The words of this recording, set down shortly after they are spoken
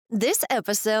This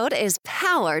episode is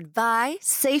powered by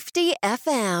Safety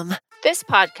FM. This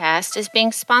podcast is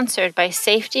being sponsored by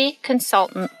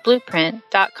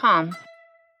SafetyConsultantBlueprint.com.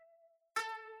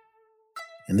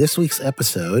 In this week's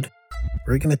episode,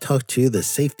 we're going to talk to the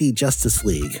Safety Justice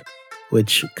League,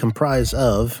 which comprise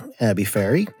of Abby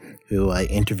Ferry, who I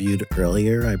interviewed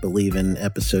earlier, I believe in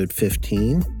episode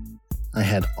 15. I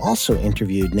had also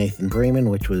interviewed Nathan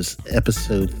Brayman, which was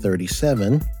episode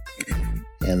 37.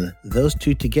 And those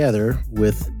two together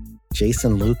with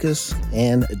Jason Lucas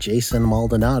and Jason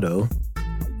Maldonado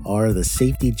are the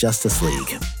Safety Justice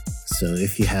League. So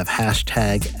if you have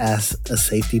hashtag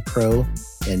 #AskASafetyPro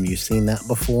and you've seen that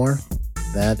before,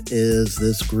 that is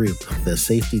this group, the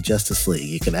Safety Justice League.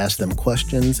 You can ask them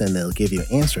questions and they'll give you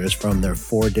answers from their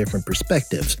 4 different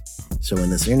perspectives. So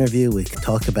in this interview, we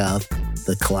talk about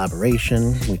the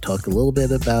collaboration. We talk a little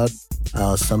bit about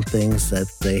some things that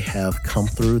they have come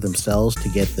through themselves to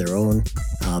get their own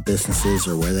businesses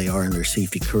or where they are in their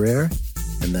safety career.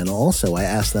 And then also I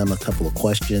asked them a couple of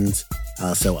questions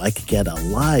so I could get a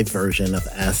live version of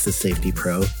Ask the Safety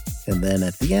Pro. And then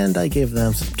at the end, I gave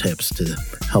them some tips to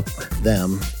help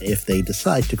them if they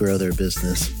decide to grow their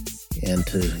business and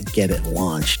to get it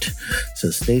launched.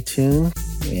 So stay tuned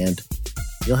and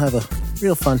you'll have a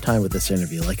real fun time with this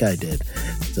interview like I did.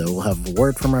 So we'll have a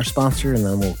word from our sponsor and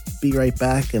then we'll be right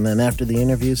back. And then after the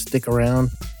interview, stick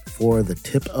around for the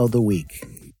tip of the week.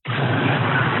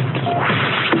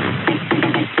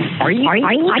 Are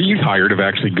you tired of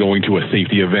actually going to a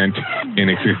safety event and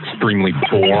it's extremely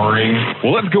boring?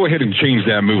 Well, let's go ahead and change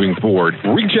that moving forward.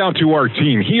 Reach out to our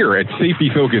team here at Safety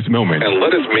Focus Moment and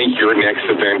let us make your next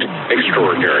event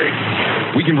extraordinary.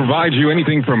 We can provide you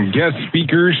anything from guest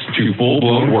speakers to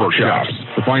full-blown workshops.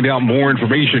 To find out more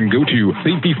information, go to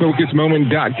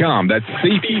safetyfocusmoment.com. That's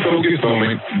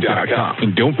safetyfocusmoment.com.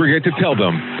 And don't forget to tell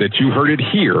them that you heard it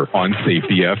here on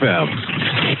Safety FM.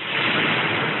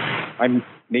 I'm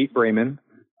Nate Brayman,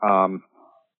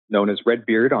 known as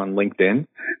Redbeard on LinkedIn.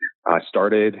 I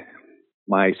started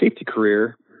my safety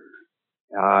career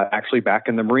actually back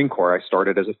in the Marine Corps. I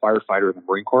started as a firefighter in the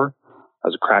Marine Corps. I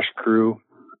was a crash crew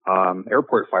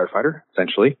airport firefighter,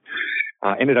 essentially.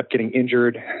 Ended up getting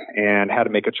injured and had to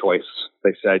make a choice.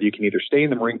 They said, you can either stay in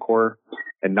the Marine Corps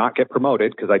and not get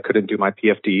promoted because I couldn't do my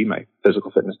PFD, my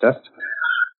physical fitness test,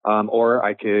 or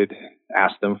I could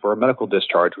ask them for a medical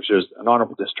discharge, which is an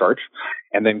honorable discharge,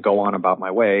 and then go on about my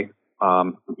way.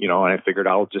 And I figured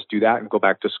I'll just do that and go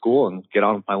back to school and get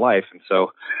on with my life. And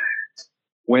so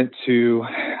went to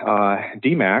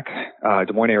DMAC,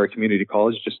 Des Moines Area Community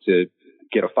College, just to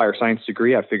get a fire science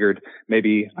degree. I figured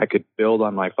maybe I could build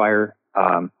on my fire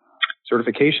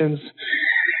certifications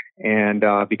and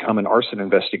become an arson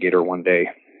investigator one day.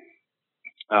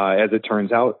 As it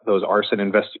turns out, those arson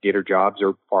investigator jobs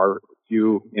are far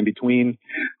few in between,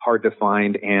 hard to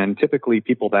find, and typically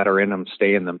people that are in them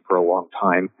stay in them for a long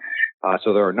time.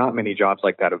 So there are not many jobs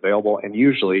like that available, and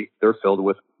usually they're filled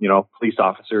with, police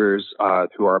officers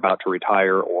who are about to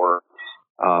retire or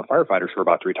firefighters who are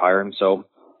about to retire. And so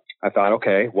I thought,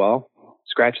 okay, well,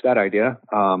 scratch that idea.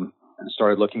 And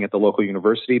started looking at the local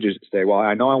university to say, well,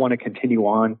 I know I want to continue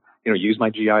on, use my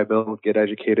GI Bill, get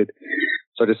educated.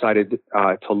 So I decided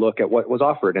to look at what was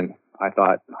offered, and I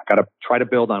thought I got to try to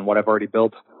build on what I've already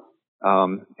built.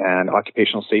 And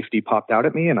occupational safety popped out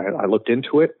at me, and I looked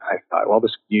into it. I thought, well,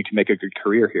 you can make a good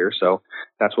career here. So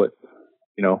that's what,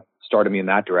 started me in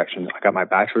that direction. I got my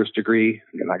bachelor's degree,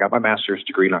 and I got my master's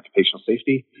degree in occupational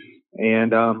safety.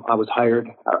 And I was hired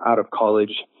out of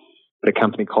college at a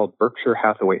company called Berkshire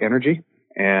Hathaway Energy,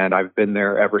 and I've been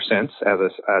there ever since as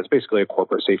basically a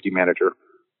corporate safety manager.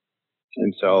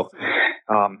 And so,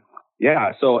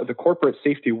 so the corporate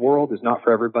safety world is not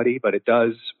for everybody, but it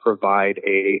does provide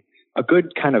a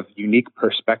good kind of unique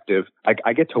perspective.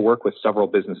 I get to work with several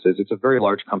businesses. It's a very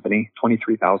large company,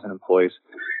 23,000 employees.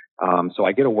 So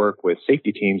I get to work with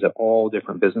safety teams at all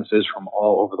different businesses from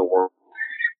all over the world,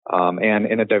 and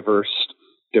in a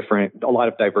lot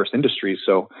of diverse industries.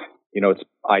 So, it's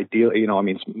ideal,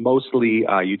 it's mostly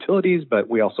utilities, but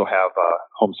we also have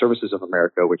Home Services of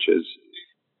America, which is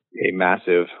a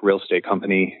massive real estate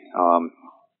company,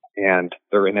 and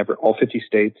they're in all 50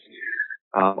 states.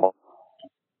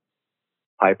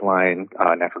 Pipeline,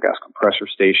 natural gas compressor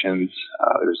stations.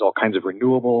 There's all kinds of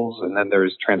renewables, and then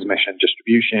there's transmission,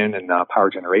 distribution, and power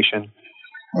generation,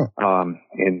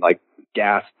 and like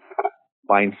gas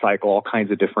line cycle, all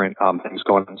kinds of different things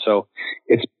going on. So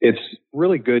it's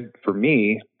really good for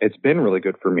me. It's been really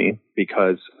good for me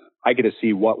because I get to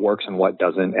see what works and what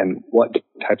doesn't, and what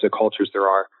types of cultures there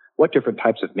are, what different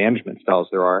types of management styles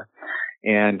there are.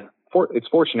 And it's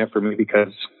fortunate for me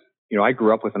because, I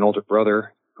grew up with an older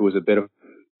brother who was a bit of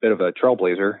bit of a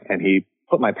trailblazer, and he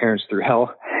put my parents through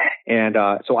hell. And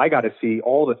so I got to see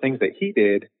all the things that he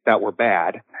did that were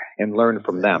bad and learn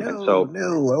from them. No, and so,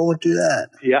 I won't do that.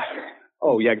 yeah.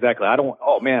 Oh, yeah, exactly. I don't,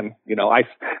 oh man, I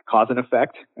cause and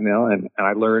effect, and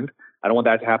I learned I don't want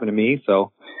that to happen to me.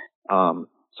 So,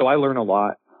 so I learn a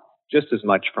lot, just as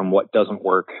much from what doesn't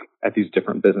work at these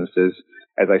different businesses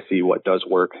as I see what does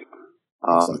work.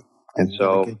 And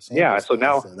so, yeah, so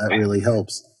now that really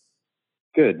helps.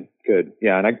 Good.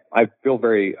 Yeah. And I feel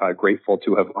very grateful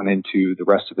to have run into the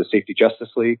rest of the Safety Justice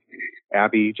League,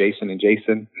 Abby, Jason, and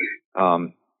Jason.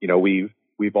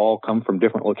 We've all come from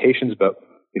different locations, but,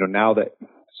 now that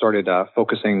started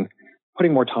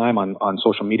putting more time on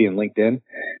social media and LinkedIn,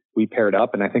 we paired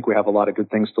up, and I think we have a lot of good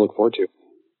things to look forward to.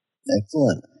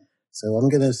 Excellent. So I'm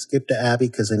going to skip to Abby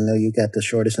because I know you got the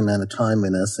shortest amount of time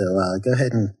in us. So go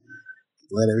ahead and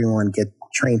let everyone get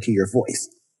trained to your voice.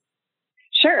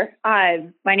 Sure.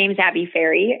 My name is Abby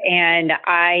Ferry, and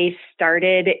I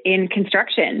started in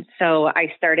construction. So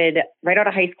I started right out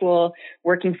of high school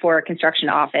working for a construction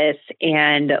office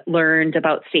and learned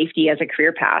about safety as a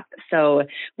career path. So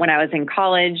when I was in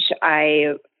college,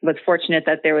 I was fortunate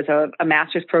that there was a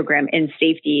master's program in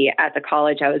safety at the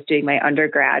college I was doing my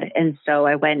undergrad. And so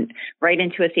I went right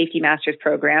into a safety master's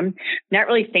program, not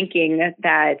really thinking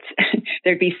that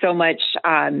there'd be so much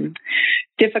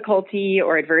difficulty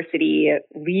or adversity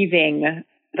leaving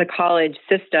the college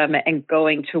system and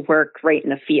going to work right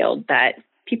in the field, that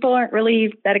people aren't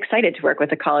really that excited to work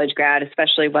with a college grad,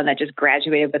 especially one that just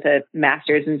graduated with a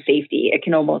master's in safety. It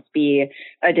can almost be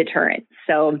a deterrent.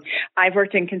 So I've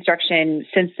worked in construction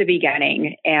since the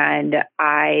beginning, and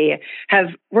I have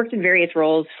worked in various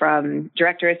roles from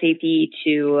director of safety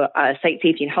to site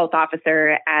safety and health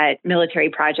officer at military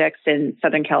projects in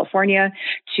Southern California,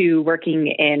 to working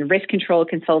in risk control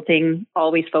consulting,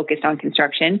 always focused on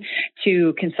construction,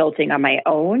 to consulting on my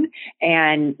own,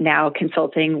 and now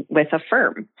consulting with a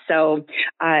firm. So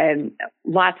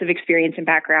lots of experience and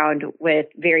background with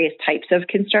various types of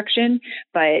construction,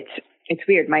 but it's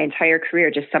weird. My entire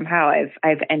career, just somehow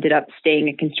I've ended up staying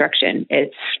in construction.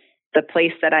 It's the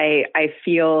place that I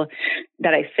feel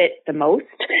that I fit the most.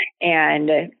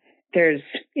 And there's,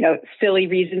 silly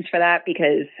reasons for that,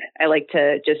 because I like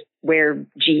to just wear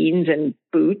jeans and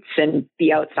boots and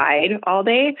be outside all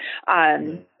day.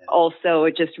 Also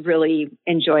just really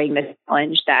enjoying the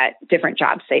challenge that different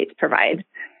job sites provide.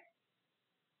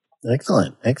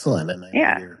 Excellent. And I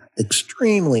know you're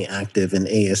extremely active in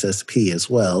ASSP as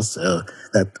well. So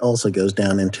that also goes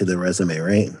down into the resume,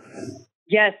 right?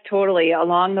 Yes, totally.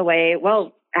 Along the way,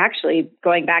 well, actually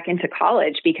going back into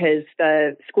college, because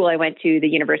the school I went to, the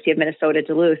University of Minnesota,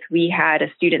 Duluth, we had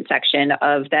a student section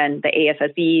of then the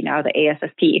ASSE, now the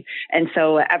ASSP. And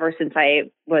so ever since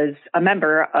I was a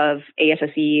member of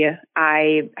ASSE,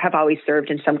 I have always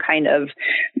served in some kind of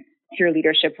peer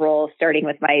leadership role, starting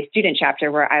with my student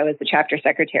chapter where I was the chapter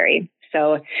secretary.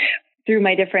 So through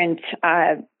my different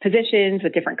positions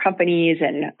with different companies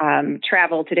and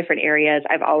travel to different areas,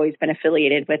 I've always been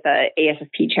affiliated with a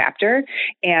ASSP chapter,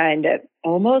 and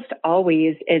almost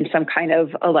always in some kind of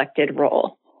elected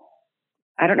role.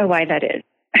 I don't know why that is.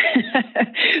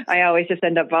 I always just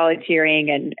end up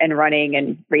volunteering and running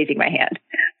and raising my hand.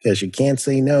 Because you can't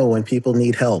say no when people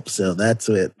need help. So that's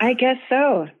it. I guess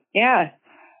so. Yeah.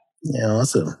 Yeah,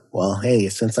 awesome. Well, hey,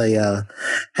 since I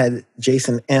had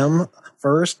Jason M.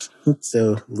 first,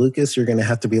 so Lucas, you're going to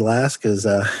have to be last, because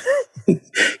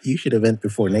you should have went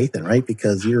before Nathan, right?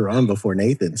 Because you were on before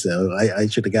Nathan, so I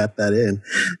should have got that in.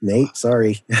 Nate,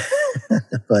 sorry.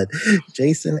 But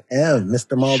Jason M.,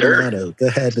 Mr. Maldonado, sure. Go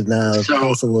ahead and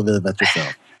tell us a little bit about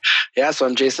yourself. Yeah, so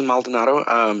I'm Jason Maldonado.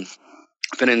 I've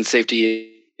been in safety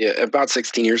about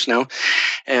 16 years now.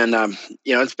 And,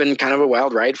 it's been kind of a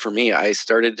wild ride for me. I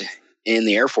started in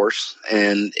the Air Force,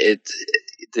 and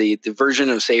the version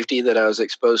of safety that I was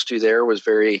exposed to there was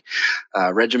very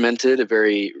regimented,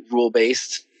 very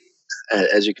rule-based,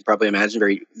 as you can probably imagine,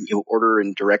 very order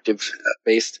and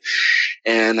directive-based.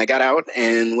 And I got out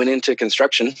and went into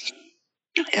construction.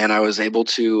 And I was able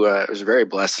to, I was very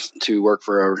blessed to work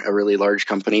for a really large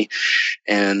company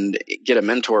and get a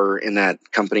mentor in that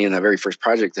company in that very first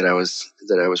project that I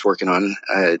was working on,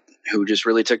 who just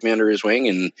really took me under his wing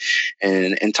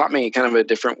and taught me kind of a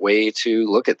different way to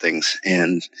look at things.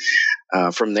 And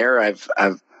from there, I've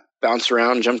bounced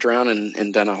around, jumped around,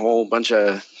 and done a whole bunch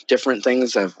of different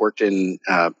things. I've worked in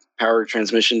power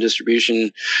transmission,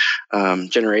 distribution,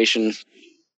 generation.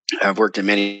 I've worked in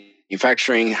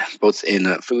manufacturing, both in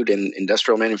food and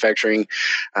industrial manufacturing.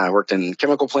 I worked in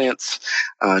chemical plants,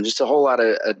 just a whole lot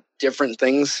of different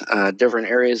things, different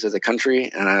areas of the country.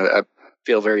 And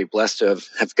feel very blessed to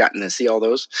have gotten to see all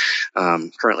those.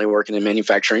 Currently working in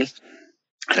manufacturing.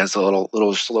 That's a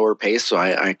little slower pace, so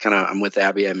I'm with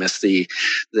Abby. I miss the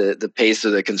pace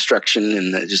of the construction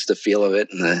and just the feel of it,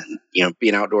 and the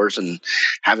being outdoors and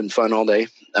having fun all day.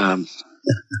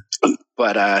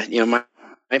 But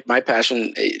my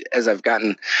passion as I've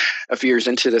gotten a few years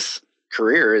into this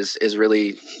career is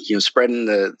really spreading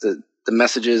the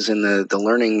messages and the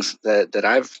learnings that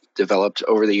I've developed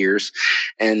over the years,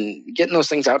 and getting those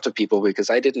things out to people,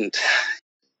 because I didn't.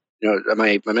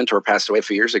 My mentor passed away a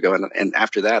few years ago, and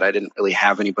after that, I didn't really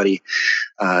have anybody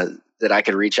that I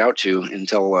could reach out to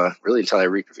until I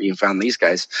found these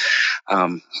guys.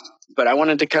 But I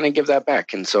wanted to kind of give that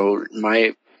back, and so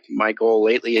my goal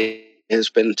lately has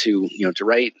been to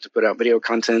write, to put out video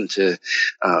content, to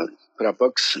put out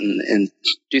books, and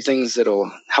do things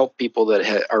that'll help people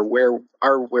that are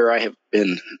where I have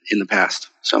been in the past.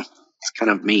 So it's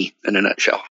kind of me in a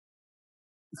nutshell.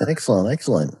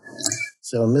 Excellent.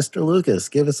 So, Mr. Lucas,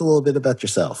 give us a little bit about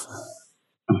yourself.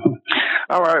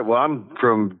 All right. Well, I'm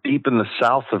from deep in the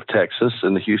south of Texas,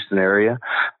 in the Houston area.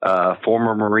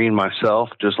 Former Marine myself,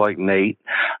 just like Nate.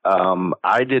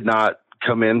 I did not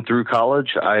come in through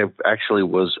college. I actually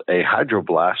was a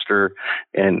hydroblaster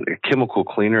and a chemical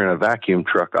cleaner and a vacuum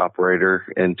truck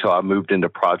operator until I moved into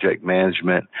project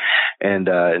management and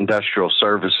industrial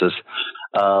services.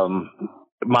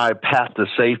 My path to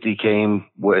safety came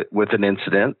with an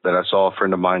incident that I saw a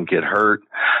friend of mine get hurt.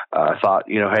 I thought,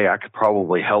 hey, I could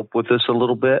probably help with this a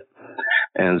little bit.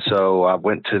 And so I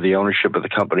went to the ownership of the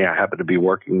company I happened to be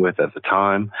working with at the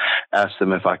time, asked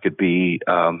them if I could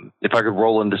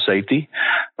roll into safety.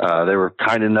 They were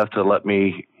kind enough to let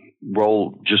me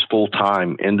roll just full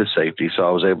time into safety. So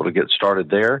I was able to get started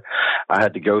there. I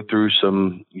had to go through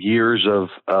some years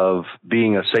of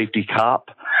being a safety cop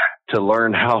to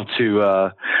learn how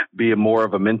to be more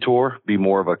of a mentor, be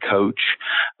more of a coach.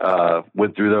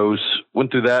 Went through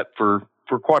that for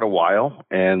quite a while,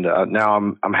 and now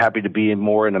I'm happy to be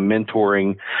more in a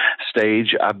mentoring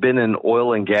stage. I've been in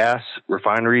oil and gas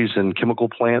refineries and chemical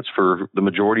plants for the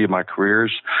majority of my career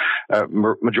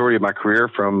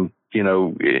from when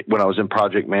I was in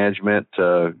project management,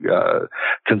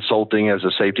 consulting as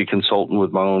a safety consultant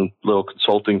with my own little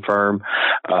consulting firm,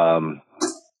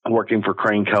 working for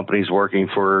crane companies, working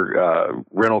for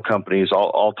rental companies,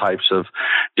 all types of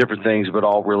different things, but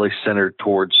all really centered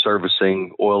towards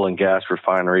servicing oil and gas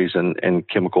refineries and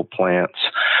chemical plants.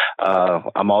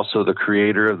 I'm also the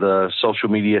creator of the social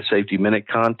media Safety Minute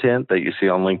content that you see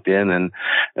on LinkedIn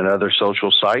and other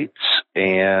social sites.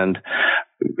 And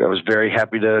I was very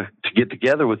happy to get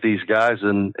together with these guys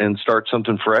and start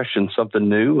something fresh and something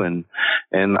new. And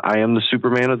I am the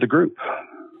Superman of the group.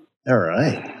 All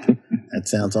right. That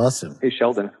sounds awesome. Hey,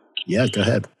 Sheldon. Yeah, go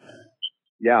ahead.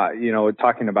 Yeah,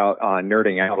 talking about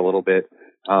nerding out a little bit,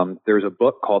 there's a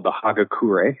book called The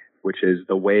Hagakure, which is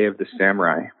The Way of the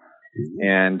Samurai.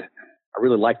 And I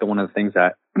really like one of the things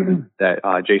that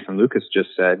Jason Lucas just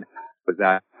said was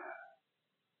that,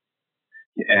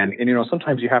 and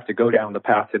sometimes you have to go down the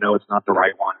path to know it's not the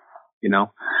right one,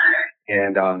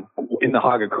 And in the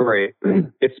Hagakure,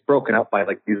 it's broken up by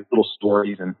like these little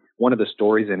stories, and one of the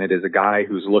stories in it is a guy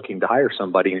who's looking to hire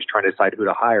somebody and he's trying to decide who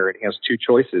to hire, and he has two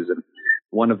choices. And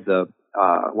one of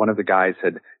the guys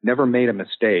had never made a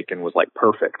mistake and was like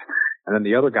perfect, and then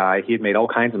the other guy, he had made all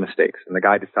kinds of mistakes, and the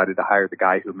guy decided to hire the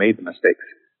guy who made the mistakes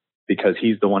because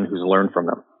he's the one who's learned from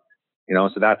them.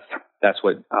 So that's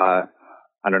what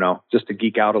I don't know, just to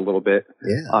geek out a little bit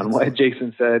on what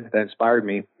Jason said that inspired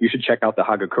me. You should check out the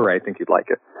Hagakure. I think you'd like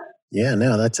it. Yeah,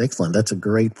 no, that's excellent. That's a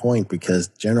great point, because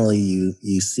generally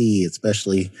you see,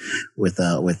 especially with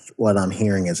what I'm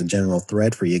hearing as a general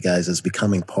thread for you guys, is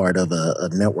becoming part of a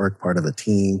network, part of a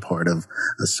team, part of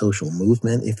a social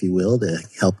movement, if you will, to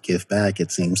help give back.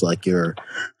 It seems like you're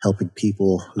helping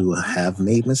people who have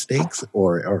made mistakes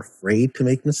or are afraid to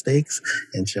make mistakes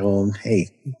and show them,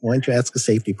 hey, why don't you ask a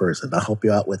safety person? I'll help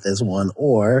you out with this one.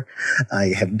 Or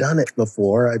I have done it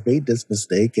before. I made this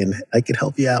mistake and I could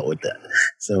help you out with that.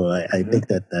 So I think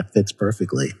that fits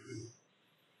perfectly.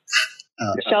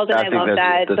 Sheldon, I love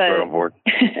that.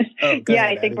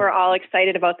 I think we're all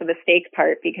excited about the mistake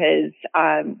part, because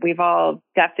we've all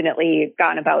definitely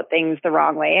gone about things the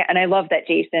wrong way. And I love that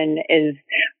Jason is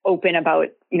open about,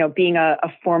 being a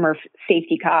former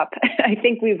safety cop. I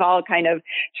think we've all kind of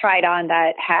tried on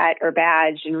that hat or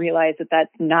badge and realized that that's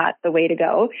not the way to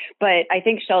go. But I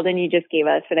think, Sheldon, you just gave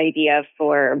us an idea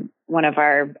for one of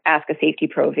our Ask a Safety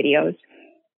Pro videos.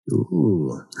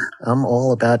 Ooh, I'm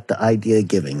all about the idea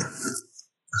giving.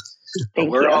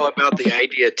 We're all about the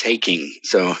idea taking.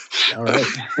 So, all right,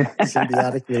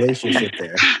 symbiotic relationship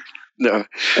there. No,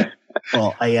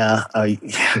 Well, I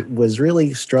was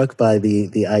really struck by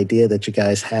the idea that you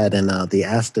guys had in the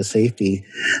Ask to Safety.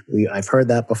 I've heard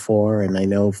that before, and I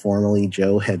know formerly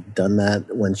Jo had done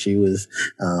that when she was,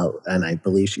 and I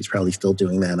believe she's probably still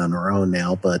doing that on her own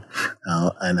now. But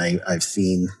and I've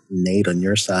seen Nate on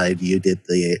your side. You did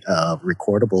the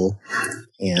recordable,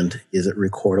 and is it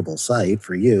recordable site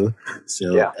for you?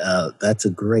 So that's a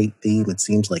great theme. It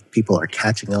seems like people are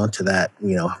catching on to that.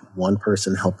 One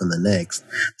person helping the next.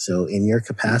 So in your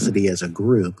capacity as a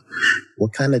group,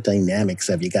 what kind of dynamics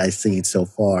have you guys seen so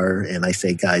far? And I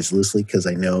say guys loosely because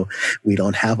I know we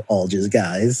don't have all just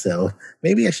guys. So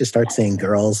maybe I should start saying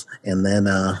girls and then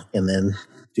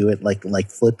do it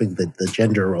like flipping the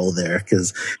gender role there,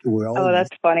 because we're all. Oh, that's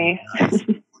funny. I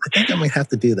think I might have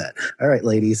to do that. All right,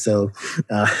 ladies. So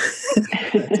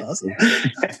that's awesome.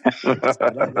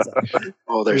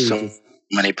 Oh, there's so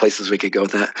many places we could go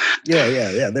with that.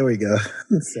 Yeah. There we go.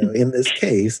 So in this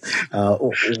case,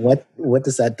 what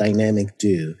does that dynamic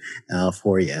do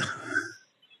for you?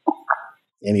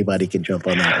 Anybody can jump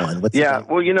on that one. Well,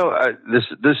 this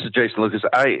is Jason Lucas.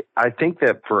 I think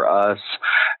that for us,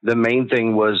 the main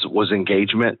thing was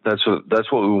engagement. That's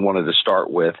what we wanted to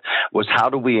start with, was how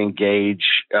do we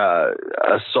engage a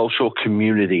social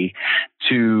community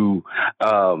to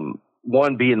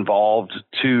one, be involved,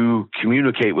 two,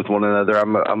 communicate with one another.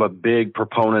 I'm a big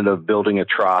proponent of building a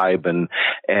tribe, and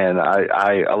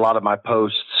I a lot of my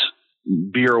posts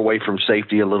veer away from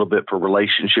safety a little bit for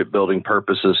relationship building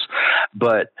purposes.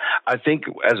 But I think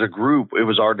as a group, it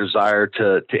was our desire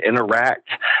to interact,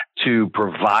 to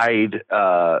provide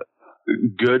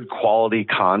good quality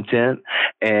content,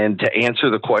 and to answer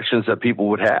the questions that people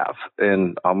would have.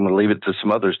 And I'm going to leave it to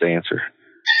some others to answer.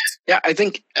 Yeah, I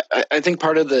think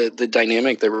part of the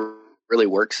dynamic that really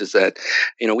works is that,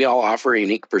 we all offer a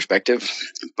unique perspective,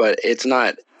 but it's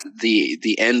not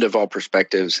the end of all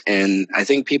perspectives. And I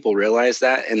think people realize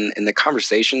that, and the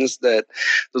conversations that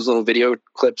those little video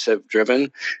clips have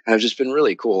driven have just been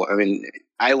really cool. I mean,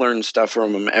 I learn stuff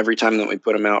from them every time that we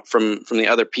put them out from the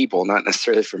other people, not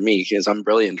necessarily from me because I'm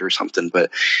brilliant or something,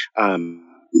 but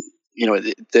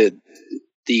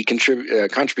the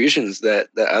contributions that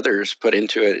others put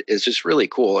into it is just really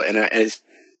cool. And I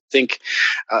think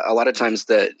a lot of times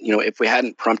that, if we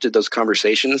hadn't prompted those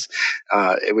conversations,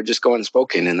 it would just go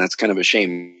unspoken. And that's kind of a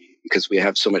shame because we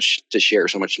have so much to share,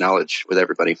 so much knowledge with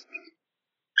everybody.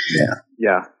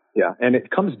 Yeah. And it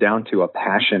comes down to a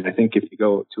passion. I think if you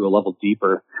go to a level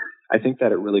deeper, I think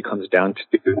that it really comes down to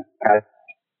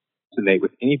resonate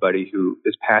with anybody who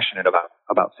is passionate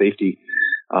about safety.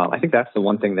 I think that's the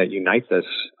one thing that unites us,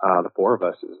 the four of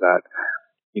us, is that,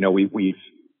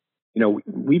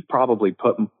 we've probably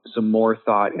put some more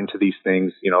thought into these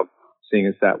things, seeing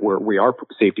as that we are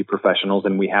safety professionals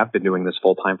and we have been doing this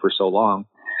full time for so long.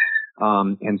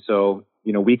 And so,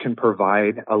 we can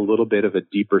provide a little bit of a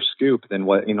deeper scoop than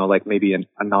what, like maybe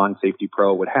a non-safety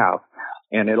pro would have.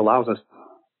 And it allows us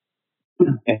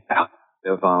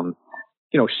to,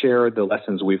 share the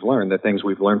lessons we've learned, the things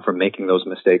we've learned from making those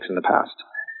mistakes in the past.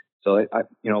 So,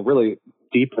 really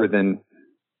deeper than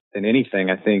anything,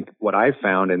 I think what I've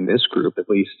found in this group, at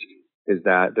least, is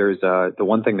that there's the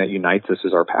one thing that unites us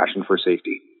is our passion for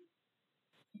safety.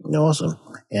 Awesome.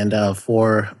 And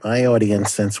for my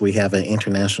audience, since we have an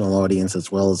international audience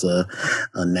as well as a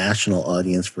national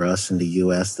audience for us in the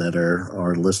U.S. that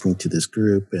are listening to this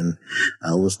group and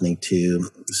listening to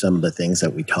some of the things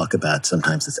that we talk about,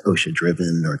 sometimes it's OSHA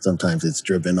driven or sometimes it's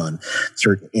driven on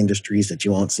certain industries that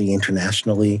you won't see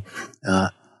internationally.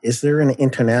 Is there an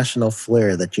international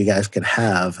flair that you guys could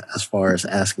have as far as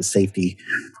Ask a Safety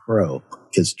Pro?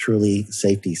 Because truly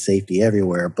safety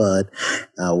everywhere. But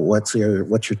what's your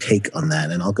take on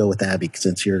that? And I'll go with Abby,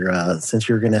 since you're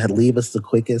going to leave us the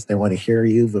quickest. I want to hear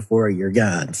you before you're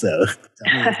gone. So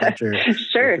tell me about your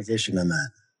position on that.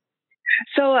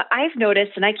 So I've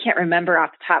noticed, and I can't remember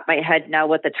off the top of my head now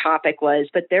what the topic was,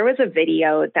 but there was a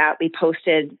video that we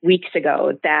posted weeks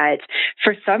ago that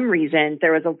for some reason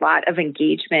there was a lot of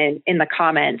engagement in the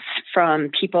comments from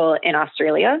people in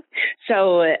Australia.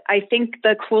 So I think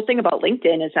the cool thing about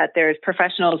LinkedIn is that there's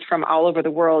professionals from all over the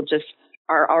world just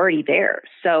are already there.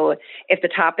 So if the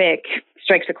topic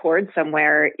strikes a chord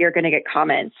somewhere, you're going to get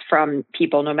comments from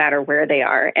people no matter where they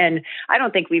are. And I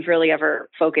don't think we've really ever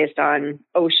focused on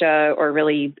OSHA or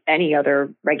really any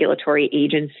other regulatory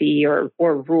agency or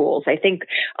rules. I think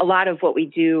a lot of what we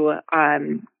do,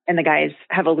 and the guys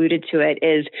have alluded to it,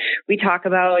 is we talk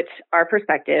about our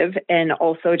perspective and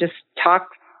also just talk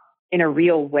in a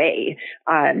real way.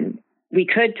 we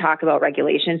could talk about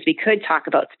regulations, we could talk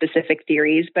about specific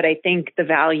theories, but I think the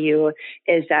value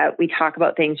is that we talk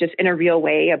about things just in a real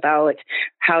way about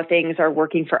how things are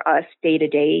working for us day to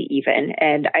day even.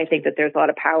 And I think that there's a lot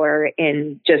of power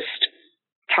in just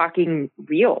talking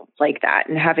real like that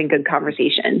and having good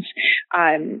conversations.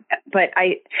 But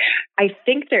I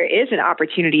think there is an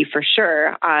opportunity for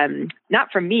sure. Not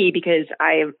for me, because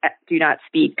I do not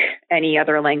speak any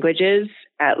other languages,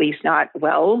 at least not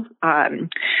well,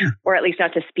 or at least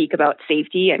not to speak about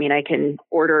safety. I mean, I can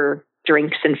order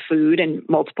drinks and food in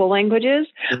multiple languages,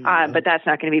 but that's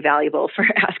not going to be valuable for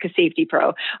Ask a Safety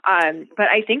Pro. But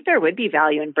I think there would be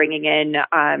value in bringing in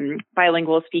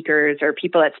bilingual speakers or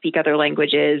people that speak other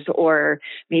languages, or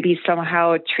maybe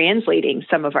somehow translating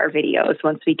some of our videos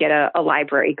once we get a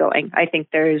library going. I think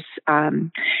there's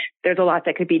a lot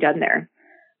that could be done there.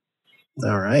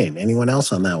 All right. Anyone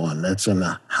else on that one? That's going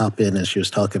to hop in as she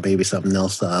was talking. Maybe something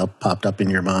else popped up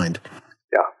in your mind.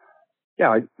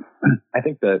 Yeah, I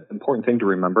think the important thing to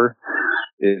remember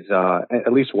is,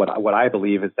 at least what I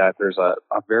believe, is that there's a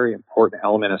very important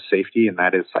element of safety, and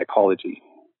that is psychology,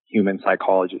 human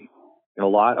psychology. A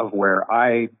lot of where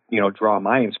I, draw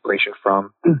my inspiration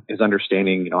from is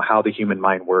understanding, how the human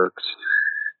mind works.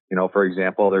 For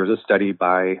example, there's a study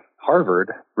by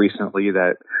Harvard recently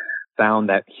that found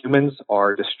that humans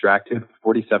are distracted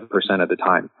 47% of the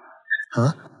time.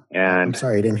 Huh? And I'm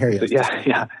sorry, I didn't hear you. So,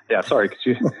 yeah. Sorry.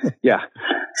 Yeah,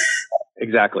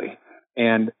 exactly.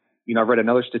 And, I've read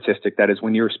another statistic that is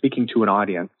when you're speaking to an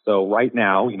audience. So right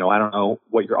now, I don't know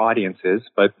what your audience is,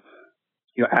 but,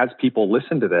 as people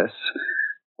listen to this,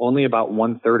 only about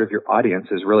 1/3 of your audience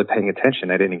is really paying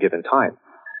attention at any given time.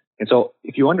 And so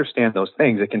if you understand those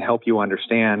things, it can help you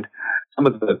understand some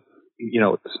of the,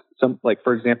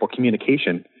 for example,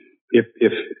 communication. If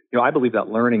I believe that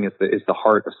learning is the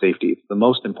heart of safety. It's the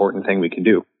most important thing we can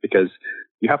do, because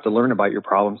you have to learn about your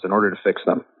problems in order to fix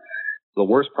them. The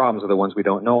worst problems are the ones we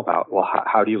don't know about. Well,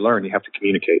 how do you learn? You have to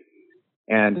communicate.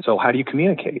 And so how do you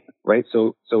communicate, right?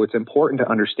 So it's important to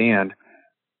understand,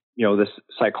 this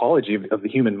psychology of the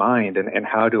human mind and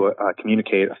how to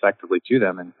communicate effectively to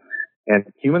them. And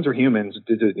humans are humans.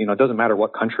 It doesn't matter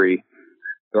what country.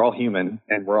 They're all human,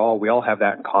 and we all have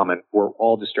that in common. We're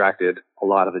all distracted a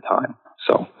lot of the time.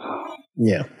 So,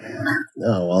 yeah.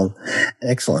 Oh, well,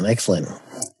 excellent.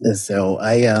 So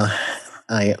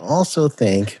I also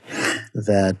think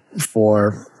that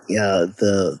for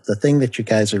the thing that you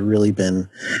guys have really been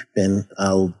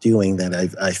doing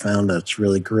that I found that's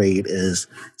really great is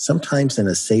sometimes in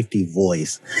a safety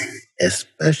voice,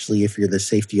 especially if you're the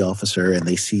safety officer and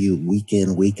they see you week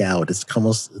in, week out. It's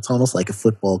almost like a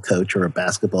football coach or a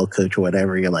basketball coach or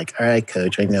whatever. You're like, all right,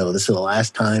 coach, I know this is the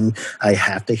last time I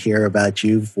have to hear about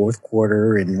you, fourth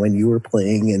quarter, and when you were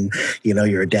playing and,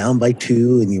 you're down by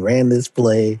 2 and you ran this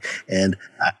play, and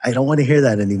I don't want to hear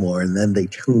that anymore. And then they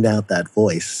tune out that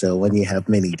voice. So when you have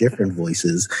many different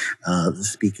voices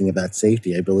speaking about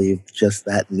safety, I believe just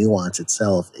that nuance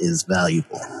itself is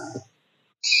valuable.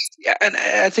 Yeah, and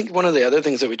I think one of the other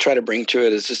things that we try to bring to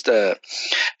it is just, I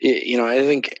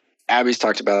think Abby's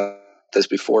talked about this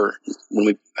before when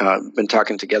we've been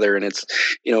talking together, and it's,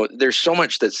 there's so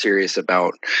much that's serious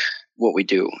about what we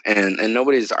do, and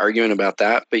nobody's arguing about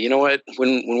that. But you know what?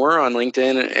 When we're on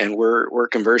LinkedIn and we're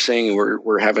conversing,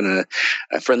 we're having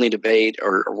a friendly debate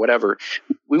or whatever,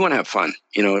 we want to have fun,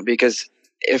 because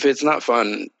if it's not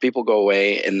fun, people go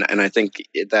away, and I think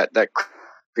that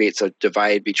creates a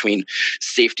divide between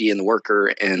safety and the worker.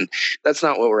 And that's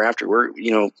not what we're after. We're,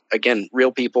 again,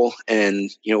 real people,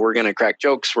 and, we're going to crack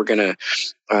jokes. We're going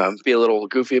to be a little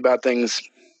goofy about things.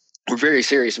 We're very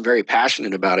serious and very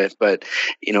passionate about it. But,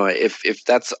 if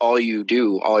that's all you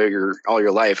do all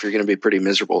your life, you're going to be pretty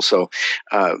miserable. So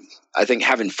I think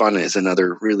having fun is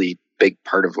another really big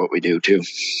part of what we do too.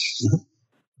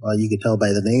 Well, you can tell by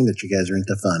the name that you guys are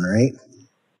into fun, right?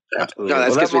 Absolutely. No,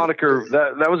 that moniker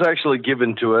that was actually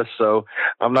given to us, so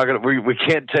I'm not gonna. We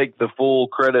can't take the full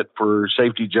credit for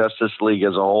Safety Justice League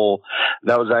as a whole.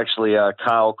 That was actually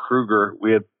Kyle Kruger.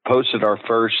 We had posted our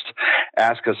first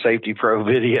Ask a Safety Pro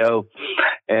video,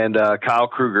 and Kyle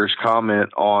Kruger's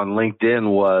comment on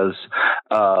LinkedIn was,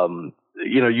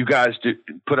 you guys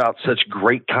put out such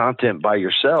great content by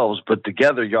yourselves, but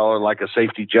together y'all are like a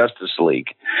Safety Justice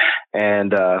League,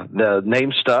 and the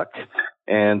name stuck.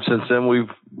 And since then, we've,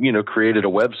 created a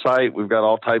website. We've got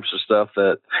all types of stuff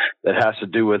that has to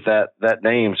do with that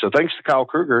name. So thanks to Kyle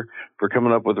Kruger for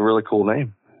coming up with a really cool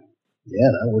name. Yeah,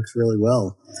 that works really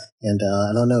well. And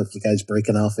I don't know if you guys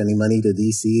breaking off any money to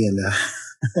DC, and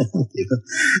you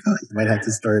might have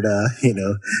to start,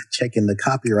 checking the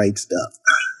copyright stuff.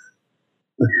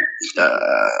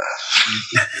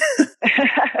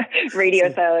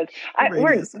 Radio silence.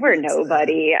 We're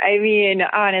nobody. I mean,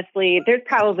 honestly, there's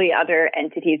probably other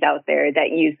entities out there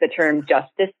that use the term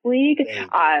Justice League.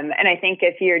 And I think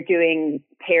if you're doing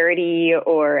parody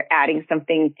or adding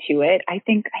something to it, I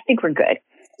think we're good.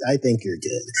 I think you're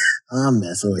good. I'm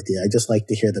messing with you. I just like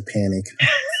to hear the panic.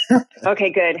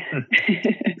 Okay, good.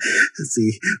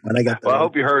 See, when I got I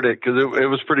hope you heard it, because it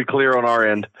was pretty clear on our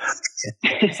end.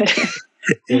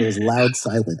 It was loud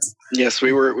silence. Yes,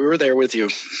 we were there with you.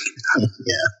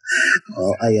 Yeah.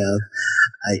 Well, I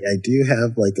do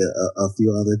have like a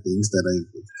few other things that I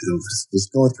was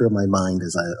going through my mind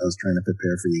as I was trying to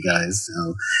prepare for you guys.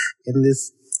 So, in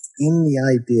the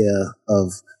idea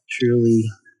of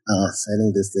truly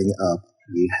setting this thing up,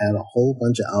 you had a whole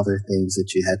bunch of other things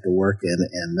that you had to work in,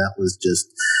 and that was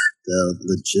just the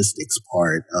logistics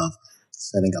part of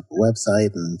setting up a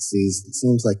website. And it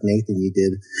seems like, Nathan, you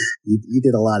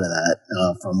did a lot of that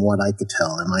from what I could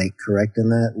tell. Am I correct in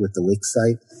that with the Wix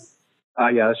site?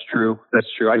 Yeah, that's true.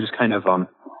 I just kind of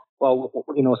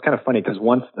it's kind of funny because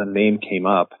once the name came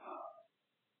up,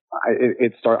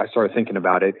 I started thinking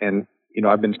about it, and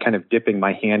I've been kind of dipping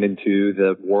my hand into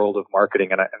the world of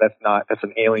marketing, and that's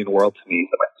an alien world to me,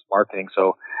 marketing.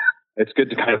 So it's good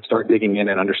to kind of start digging in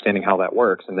and understanding how that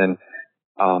works. And then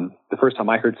the first time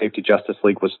I heard Safety Justice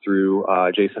League was through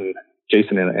Jason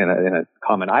in a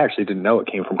comment. I actually didn't know it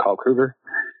came from Carl Kruger.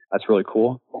 That's really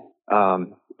cool.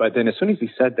 But then as soon as he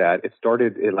said that, it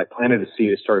planted a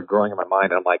seed. It started growing in my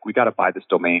mind. And I'm like, we got to buy this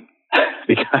domain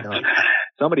because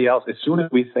somebody else, as soon as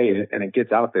we say it and it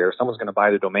gets out there, someone's going to buy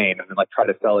the domain and then try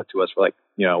to sell it to us for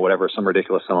whatever, some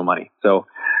ridiculous sum of money. So,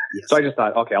 yes. So I just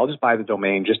thought, okay, I'll just buy the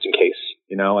domain just in case,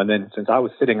 And then since I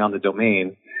was sitting on the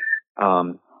domain,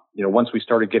 once we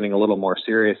started getting a little more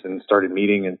serious and started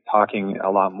meeting and talking a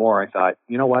lot more, I thought,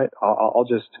 you know what, I'll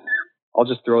just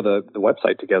throw the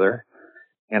website together.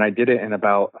 And I did it in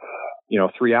about,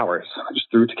 3 hours. I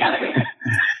just threw it together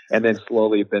and then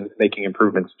slowly been making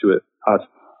improvements to it.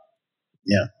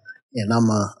 Yeah. And I'm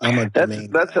a domain.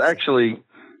 That's actually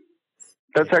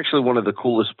one of the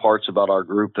coolest parts about our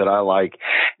group that I like,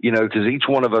 because each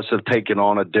one of us have taken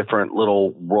on a different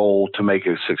little role to make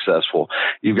it successful.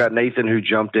 You've got Nathan who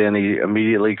jumped in. He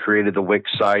immediately created the Wix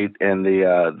site and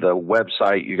the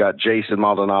website. You got Jason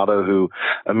Maldonado who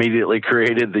immediately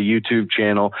created the YouTube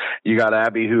channel. You got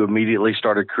Abby who immediately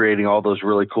started creating all those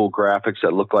really cool graphics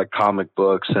that look like comic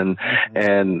books. And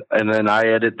then I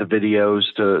edit the videos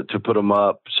to put them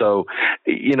up. So,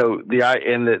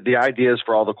 the ideas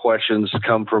for all the questions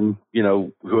come from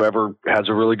whoever has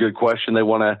a really good question they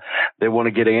want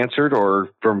to get answered, or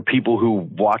from people who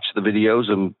watch the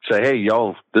videos and say, hey,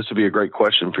 y'all, this would be a great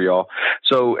question for y'all.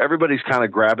 So everybody's kind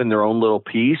of grabbing their own little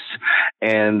piece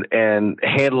and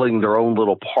handling their own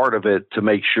little part of it to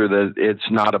make sure that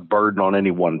it's not a burden on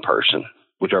any one person,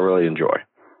 which I really enjoy.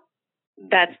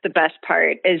 That's the best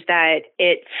part, is that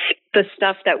it's the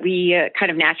stuff that we kind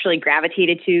of naturally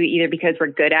gravitated to, either because we're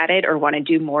good at it or want to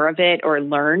do more of it or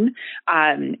learn.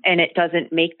 And it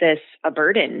doesn't make this a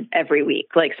burden every week.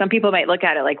 Like, some people might look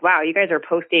at it like, wow, you guys are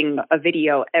posting a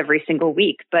video every single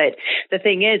week. But the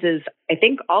thing is I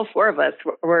think all four of us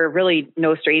were really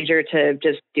no stranger to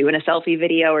just doing a selfie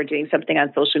video or doing something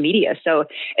on social media. So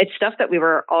it's stuff that we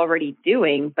were already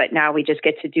doing, but now we just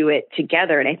get to do it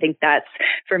together. And I think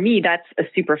for me, that's a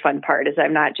super fun part, is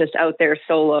I'm not just out there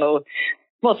solo.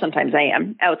 Well, sometimes I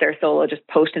am out there solo, just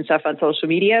posting stuff on social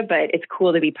media, but it's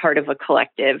cool to be part of a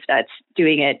collective that's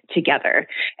doing it together.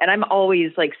 And I'm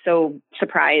always so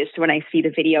surprised when I see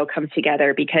the video come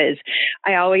together, because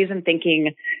I always am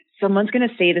thinking someone's going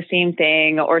to say the same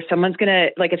thing, or someone's going to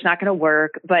it's not going to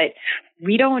work, but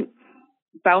we don't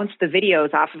bounce the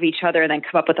videos off of each other and then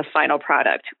come up with a final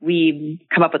product. We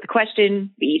come up with the question,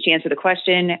 we each answer the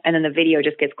question, and then the video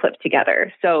just gets clipped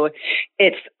together. So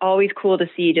it's always cool to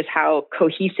see just how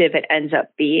cohesive it ends up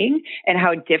being and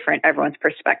how different everyone's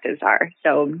perspectives are.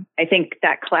 So I think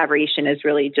that collaboration is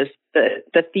really just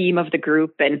the theme of the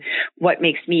group and what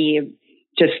makes me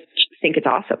just think it's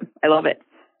awesome. I love it.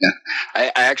 Yeah,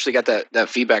 I actually got that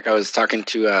feedback. I was talking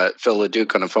to Phil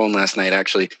LeDuc on the phone last night,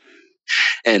 actually.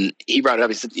 And he brought it up.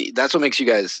 He said, that's what makes you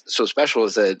guys so special,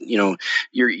 is that,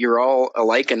 you're all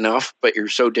alike enough, but you're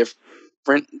so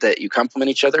different that you complement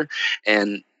each other.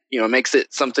 And, it makes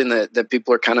it something that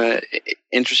people are kind of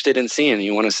interested in seeing.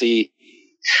 You want to see,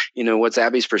 what's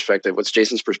Abby's perspective, what's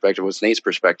Jason's perspective, what's Nate's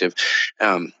perspective.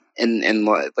 And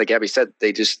like Abby said,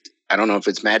 I don't know if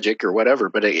it's magic or whatever,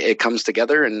 but it comes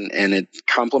together and it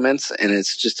complements, and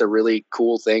it's just a really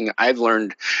cool thing. I've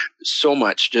learned so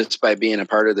much just by being a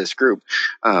part of this group,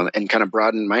 and kind of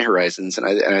broadened my horizons. And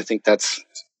I think that's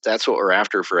what we're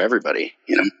after for everybody,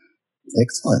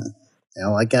 Excellent.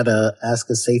 Now, I got to ask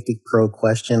a safety pro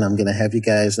question. I'm going to have you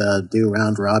guys do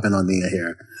round robin on me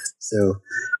here. So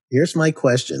here's my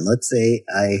question. Let's say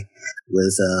I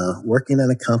was working in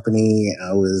a company.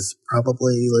 I was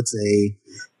probably, let's say,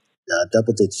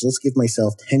 double digits. Let's give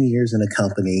myself 10 years in a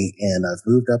company, and I've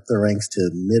moved up the ranks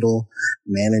to middle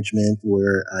management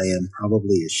where I am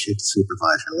probably a shift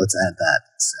supervisor. Let's add that.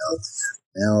 So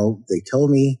now they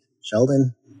told me,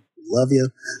 Sheldon, we love you.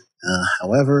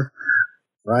 However,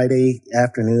 Friday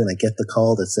afternoon, I get the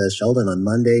call that says, Sheldon, on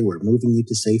Monday, we're moving you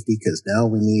to safety because now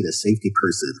we need a safety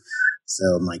person.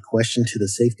 So my question to the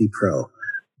safety pro,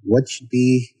 what should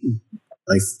be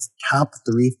my top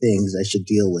 3 things I should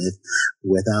deal with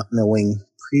without knowing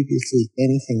previously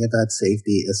anything about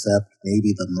safety except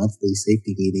maybe the monthly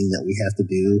safety meeting that we have to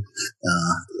do,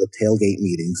 tailgate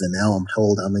meetings. And now I'm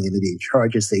told I'm going to be in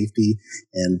charge of safety.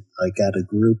 And I got a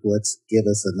group, let's give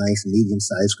us a nice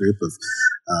medium-sized group of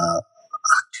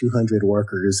 200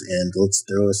 workers, and let's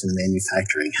throw us in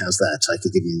manufacturing. How's that? So I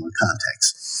could give you more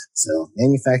context. So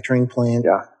manufacturing plant,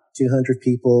 200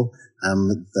 people.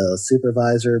 I'm the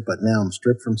supervisor, but now I'm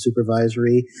stripped from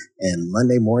supervisory. And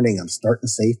Monday morning, I'm starting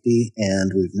safety,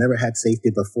 and we've never had safety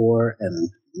before.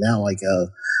 And now I go,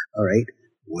 all right,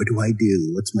 what do I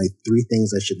do? What's my 3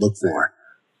 things I should look for?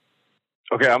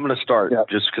 Okay, I'm going to start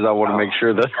just because I want to make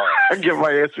sure that I get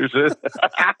my answers in.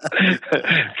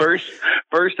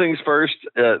 First things first,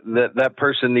 that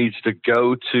person needs to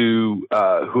go to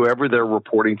whoever they're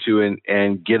reporting to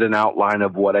and get an outline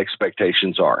of what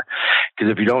expectations are.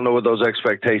 Because if you don't know what those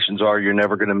expectations are, you're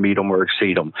never going to meet them or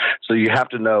exceed them. So you have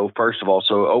to know, first of all,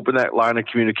 so open that line of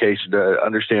communication to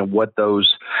understand what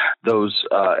those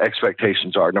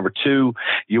expectations are. Number 2,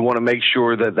 you want to make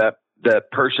sure that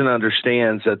person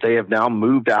understands that they have now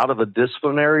moved out of a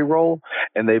disciplinary role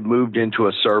and they've moved into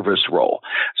a service role.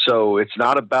 So it's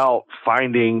not about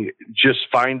finding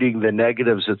the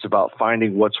negatives. It's about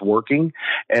finding what's working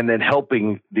and then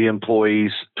helping the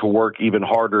employees to work even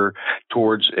harder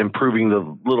towards improving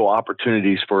the little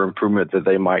opportunities for improvement that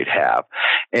they might have.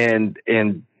 And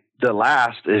the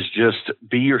last is just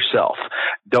be yourself.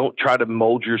 Don't try to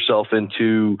mold yourself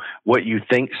into what you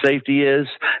think safety is.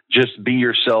 Just be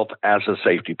yourself as a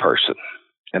safety person.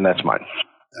 And that's mine.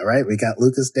 All right. We got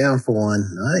Lucas down for one.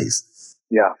 Nice.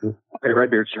 Yeah. Okay,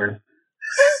 Redbeard's turn.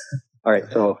 All right.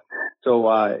 So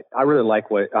I really like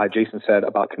what Jason said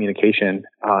about communication.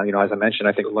 As I mentioned,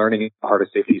 I think learning is the heart of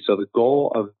safety. So the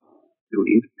goal of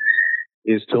lead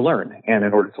is to learn. And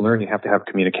in order to learn, you have to have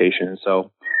communication.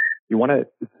 So you want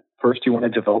to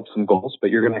develop some goals, but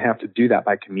you're going to have to do that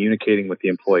by communicating with the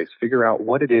employees. Figure out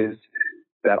what it is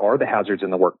that are the hazards in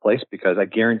the workplace, because I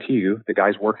guarantee you the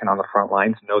guys working on the front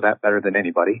lines know that better than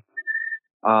anybody.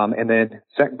 And then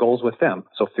set goals with them.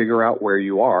 So figure out where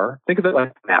you are. Think of it like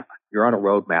a map. You're on a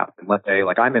road map. And let's say,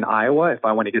 like I'm in Iowa. If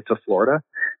I want to get to Florida,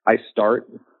 I start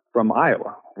from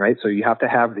Iowa, right? So you have to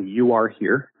have the you are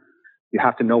here. You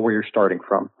have to know where you're starting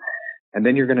from. And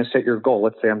then you're going to set your goal.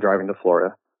 Let's say I'm driving to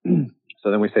Florida. So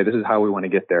then we say, this is how we want to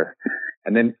get there.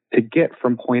 And then to get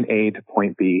from point A to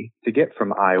point B, to get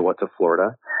from Iowa to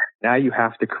Florida, now you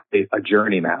have to create a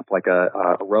journey map, like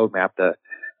a road map that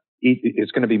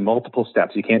it's going to be multiple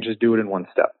steps. You can't just do it in one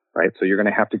step, right? So you're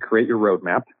going to have to create your road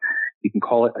map. You can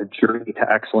call it a journey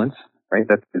to excellence, right?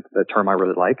 That's the term I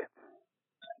really like.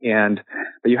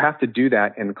 But you have to do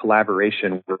that in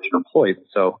collaboration with your employees.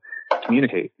 So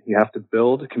communicate. You have to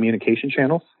build communication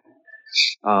channels.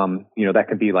 That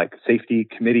can be like safety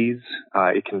committees.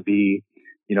 It can be,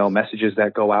 messages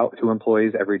that go out to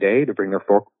employees every day to bring their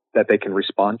fork that they can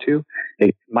respond to.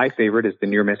 My favorite is the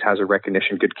near miss hazard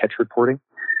recognition good catch reporting,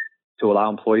 to allow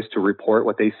employees to report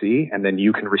what they see, and then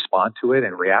you can respond to it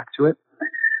and react to it.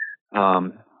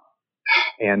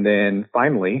 And then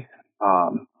finally,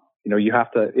 you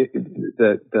have to,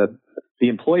 the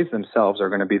employees themselves are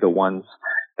going to be the ones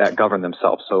that govern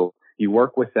themselves. So you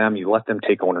work with them, you let them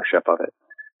take ownership of it.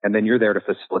 And then you're there to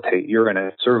facilitate. You're in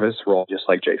a service role, just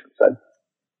like Jason said.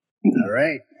 All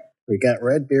right. We got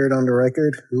Redbeard on the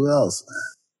record. Who else?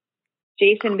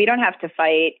 Jason, we don't have to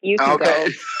fight. You can go.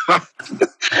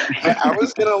 I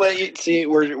was going to let you see.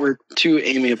 We're too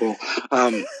amiable.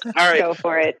 All right. Go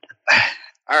for it.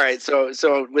 All right.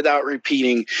 So without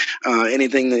repeating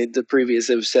anything that the previous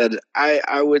have said,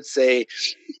 I would say,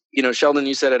 Sheldon,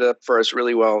 you set it up for us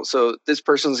really well. So this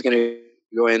person's going to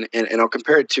go in and I'll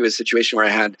compare it to a situation where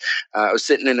I was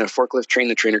sitting in a forklift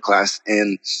train-the-trainer class,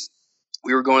 and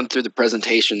we were going through the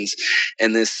presentations,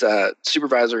 and this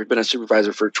supervisor had been a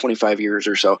supervisor for 25 years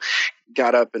or so,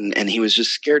 got up and he was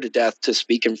just scared to death to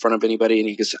speak in front of anybody. And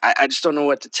he goes, I just don't know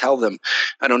what to tell them.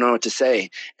 I don't know what to say.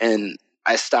 And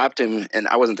I stopped him, and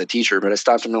I wasn't the teacher, but I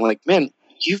stopped him and I'm like, man,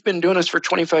 you've been doing this for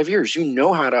 25 years. You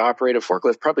know how to operate a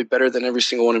forklift probably better than every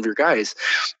single one of your guys.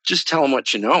 Just tell them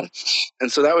what you know.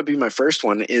 And so that would be my first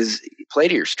one, is play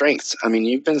to your strengths. I mean,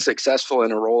 you've been successful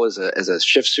in a role as a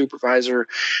shift supervisor.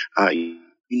 You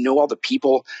know all the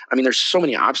people. I mean, there's so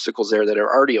many obstacles there that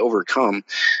are already overcome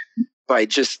by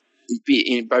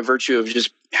virtue of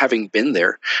just having been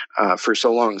there for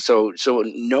so long. So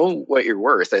know what you're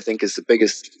worth, I think, is the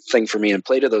biggest thing for me, and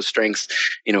play to those strengths.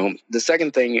 The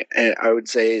second thing I would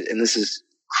say, and this is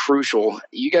crucial,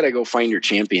 you got to go find your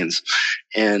champions.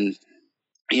 And,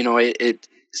 it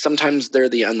sometimes they're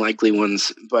the unlikely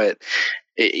ones, but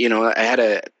I had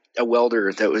a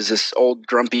welder that was this old,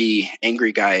 grumpy,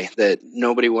 angry guy that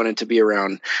nobody wanted to be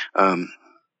around.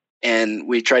 And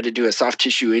we tried to do a soft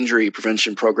tissue injury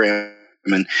prevention program,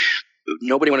 and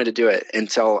nobody wanted to do it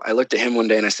until I looked at him one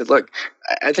day and I said, look,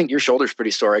 I think your shoulder's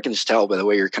pretty sore. I can just tell by the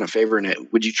way you're kind of favoring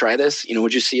it. Would you try this?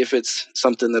 Would you see if it's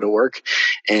something that'll work?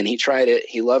 And he tried it.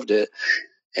 He loved it.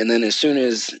 And then as soon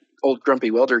as old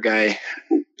grumpy welder guy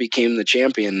became the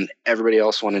champion, everybody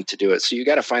else wanted to do it. So you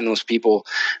got to find those people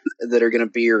that are going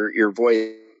to be your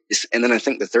voice. And then I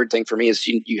think the third thing for me is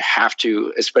you have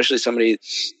to, especially somebody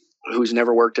who's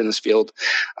never worked in this field,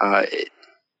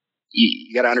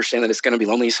 you got to understand that it's going to be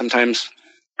lonely sometimes.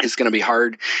 It's going to be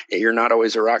hard. You're not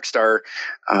always a rock star.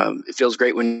 It feels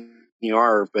great when you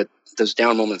are, but those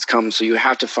down moments come. So you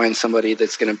have to find somebody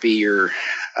that's going to be your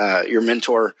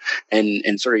mentor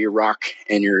and sort of your rock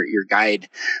and your guide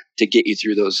to get you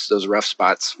through those rough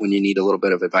spots when you need a little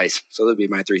bit of advice. So that'd be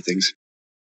my three things.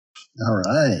 All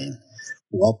right.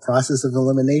 Well, process of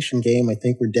elimination game. I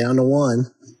think we're down to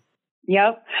one.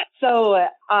 Yep. So,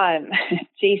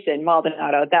 Jason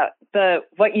Maldonado, the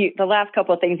last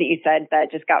couple of things that you said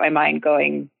that just got my mind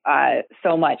going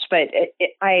so much, but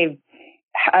I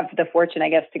have the fortune, I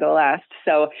guess, to go last.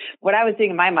 So what I was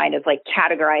doing in my mind is like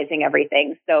categorizing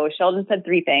everything. So Sheldon said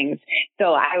three things.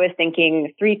 So I was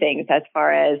thinking three things as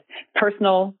far as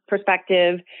personal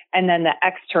perspective, and then the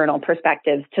external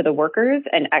perspectives to the workers,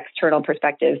 and external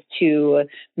perspectives to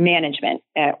management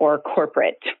or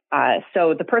corporate.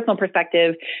 So the personal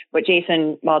perspective, what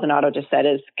Jason Maldonado just said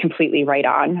is completely right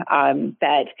on,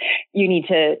 that you need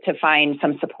to find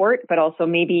some support, but also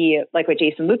maybe like what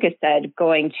Jason Lucas said,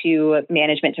 going to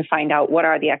management to find out what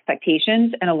are the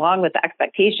expectations, and along with the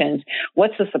expectations,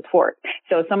 what's the support?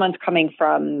 So if someone's coming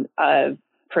from a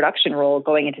production role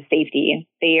going into safety,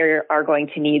 they are going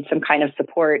to need some kind of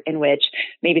support in which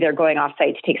maybe they're going off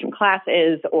site to take some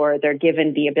classes, or they're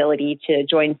given the ability to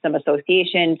join some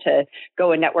association to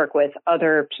go and network with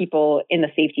other people in the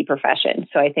safety profession.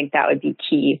 So I think that would be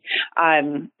key.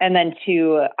 And then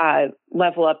to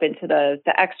level up into the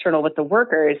external with the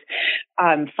workers,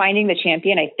 finding the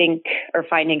champion, I think, or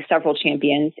finding several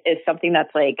champions is something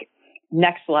that's like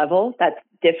next level. That's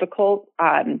difficult.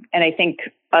 And I think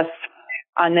us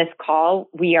on this call,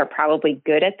 we are probably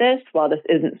good at this, while this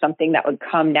isn't something that would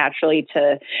come naturally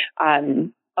to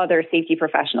other safety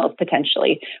professionals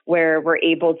potentially, where we're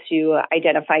able to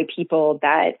identify people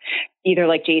that either,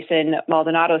 like Jason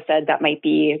Maldonado said, that might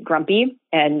be grumpy.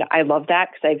 And I love that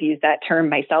because I've used that term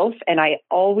myself. And I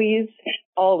always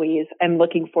am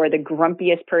looking for the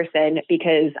grumpiest person,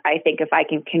 because I think if I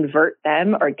can convert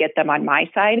them or get them on my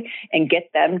side and get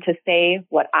them to say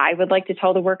what I would like to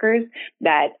tell the workers,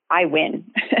 that I win.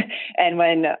 And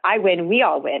when I win, we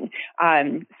all win.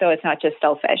 So it's not just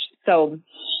selfish. So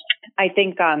I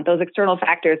think those external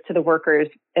factors to the workers,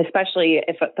 especially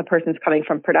if the person's coming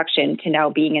from production to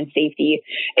now being in safety,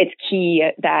 it's key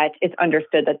that it's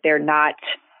understood that they're not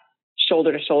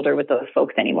shoulder to shoulder with those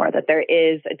folks anymore, that there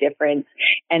is a difference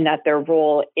and that their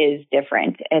role is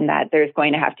different, and that there's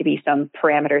going to have to be some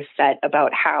parameters set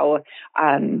about how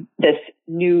this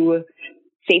new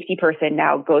safety person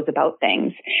now goes about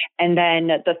things. And then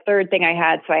the third thing I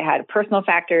had personal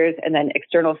factors and then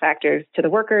external factors to the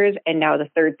workers. And now the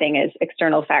third thing is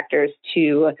external factors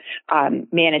to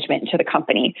management, to the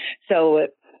company. So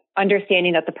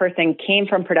understanding that the person came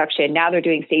from production, now they're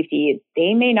doing safety,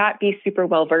 they may not be super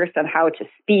well versed on how to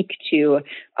speak to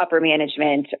upper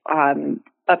management,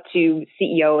 up to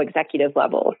CEO executive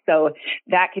level. So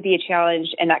that could be a challenge,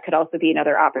 and that could also be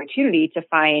another opportunity to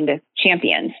find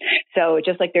champions. So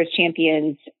just like there's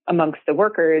champions amongst the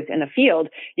workers in the field,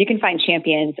 you can find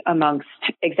champions amongst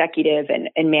executive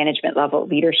and management level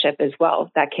leadership as well,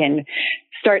 that can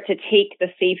start to take the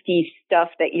safety stuff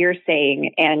that you're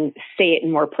saying and say it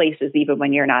in more places, even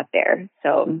when you're not there.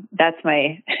 So that's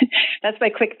my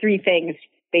quick three things,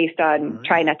 based on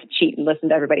trying not to cheat and listen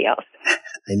to everybody else.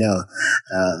 I know.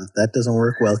 That doesn't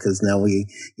work well because now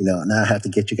now I have to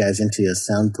get you guys into a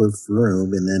soundproof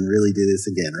room and then really do this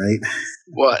again, right?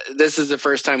 Well, this is the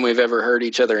first time we've ever heard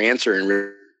each other answer in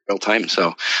real time,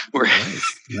 so we're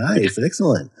nice,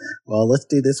 excellent. Well, let's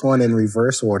do this one in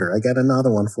reverse order. I got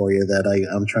another one for you that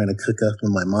I'm trying to cook up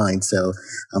in my mind, so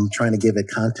I'm trying to give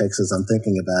it context as I'm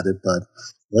thinking about it. But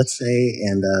let's say,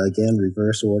 and again,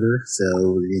 reverse order. So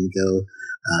we're going to go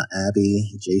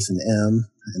Abby, Jason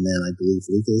M, and then I believe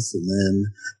Lucas, and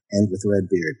then end with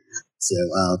Redbeard. So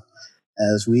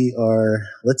as we are,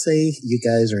 let's say you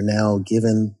guys are now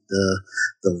given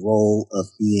the role of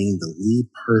being the lead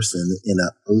person in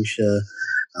a OSHA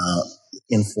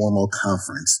informal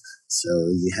conference. So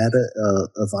you had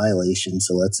a violation.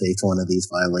 So let's say it's one of these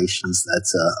violations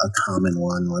that's a common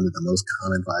one. One of the most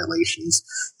common violations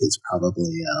is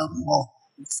probably,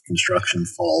 construction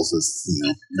falls as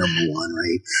number one,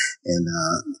 right? And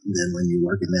then when you're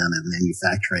working down at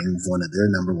manufacturing, one of their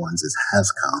number ones is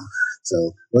HAZCOM.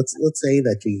 So let's say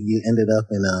that you ended up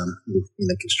in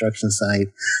a construction site,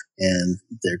 and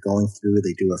they're going through.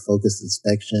 They do a focus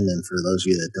inspection, and for those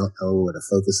of you that don't know what a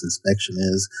focus inspection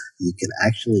is, you can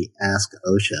actually ask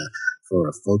OSHA for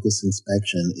a focus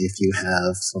inspection if you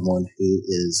have someone who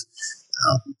is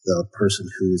the person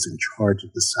who's in charge of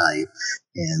the site,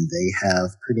 and they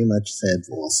have pretty much said,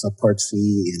 well, subpart C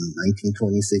in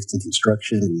 1926 in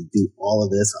construction, we do all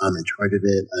of this, I'm in charge of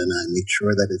it, and I make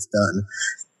sure that it's done.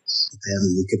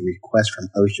 Then you could request from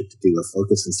OSHA to do a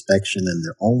focus inspection, and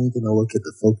they're only going to look at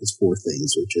the focus 4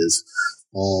 things, which is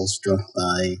fall, struck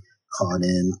by, caught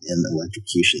in, and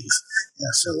electrocutions.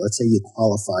 Yeah, so let's say you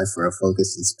qualify for a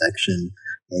focus inspection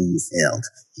and you failed.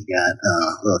 You got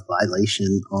a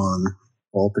violation on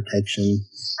fall protection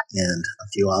and a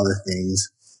few other things,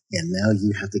 and now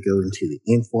you have to go into the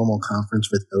informal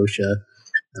conference with OSHA.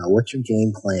 What's your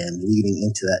game plan leading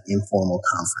into that informal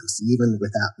conference, even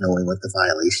without knowing what the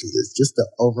violation is? Just the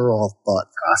overall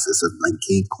thought process of my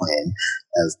game plan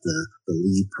as the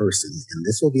lead person. And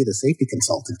this will be the safety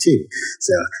consultant too.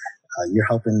 So you're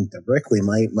helping directly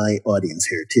my audience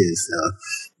here too. So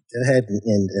go ahead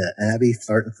and Abby,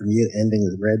 starting from you, ending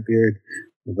with Redbeard.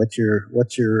 What's your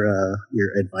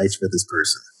advice for this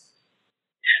person?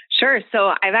 Sure. So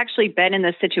I've actually been in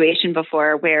this situation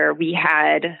before where we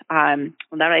had, now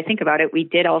that I think about it, we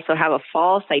did also have a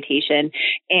fall citation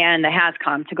and the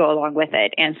HAZCOM to go along with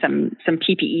it, and some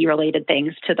PPE related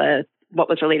things to what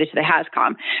was related to the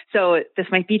HAZCOM. So this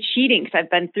might be cheating because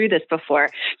I've been through this before.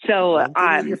 So give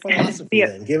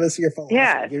us your philosophy.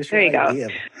 Yeah, there you go.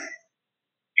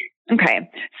 Okay.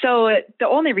 So the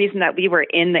only reason that we were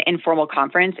in the informal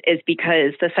conference is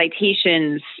because the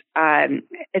citations,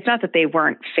 it's not that they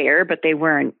weren't fair, but they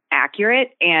weren't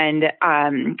accurate. And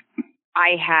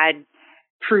I had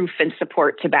proof and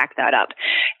support to back that up.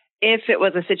 If it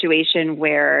was a situation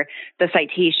where the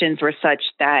citations were such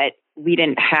that we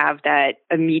didn't have that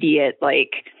immediate,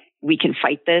 we can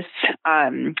fight this,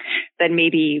 then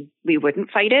maybe we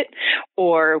wouldn't fight it,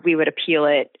 or we would appeal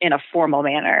it in a formal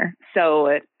manner.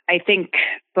 So I think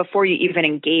before you even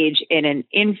engage in an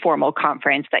informal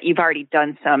conference, that you've already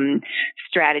done some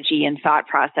strategy and thought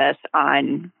process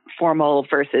on formal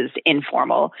versus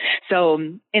informal. So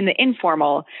in the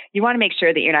informal, you want to make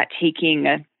sure that you're not taking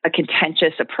a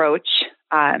contentious approach,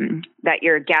 that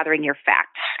you're gathering your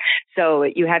facts. So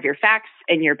you have your facts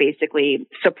and you're basically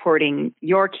supporting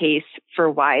your case for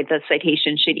why the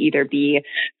citation should either be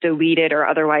deleted or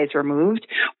otherwise removed,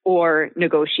 or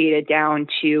negotiated down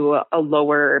to a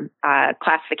lower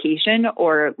classification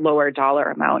or lower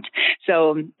dollar amount.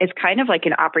 So it's kind of like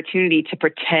an opportunity to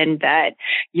pretend that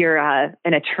you're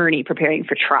an attorney preparing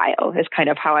for trial is kind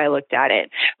of how I looked at it.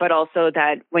 But also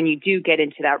that when you do get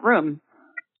into that room,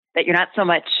 that you're not so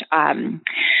much,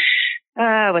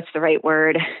 what's the right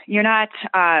word? You're not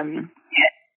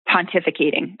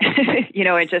pontificating,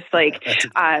 and just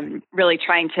really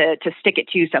trying to stick it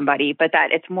to somebody, but that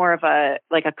it's more of a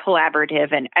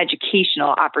collaborative and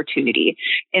educational opportunity.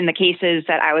 In the cases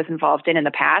that I was involved in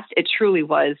the past, it truly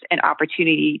was an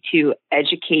opportunity to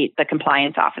educate the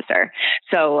compliance officer.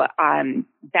 So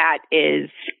that is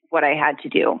what I had to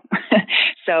do.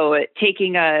 So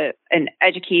taking an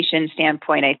education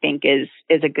standpoint, I think is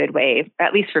a good way,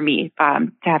 at least for me,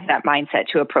 to have that mindset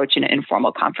to approach an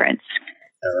informal conference.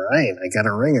 All right. I got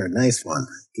a ringer. Nice one.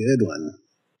 Good one.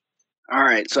 All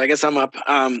right. So I guess I'm up.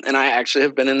 And I actually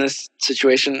have been in this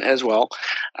situation as well.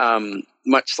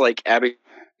 Much like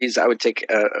Abby's, I would take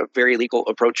a very legal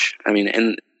approach. I mean,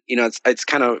 and it's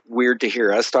kind of weird to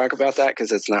hear us talk about that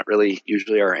because it's not really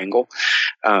usually our angle.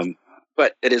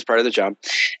 But it is part of the job.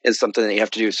 It's something that you have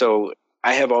to do. So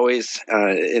I have always,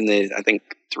 I think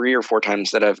 3 or 4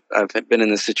 times that I've been in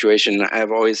this situation,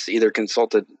 I've always either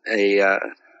consulted a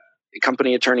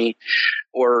company attorney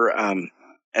or an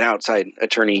outside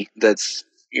attorney that's,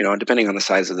 depending on the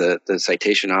size of the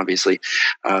citation, obviously.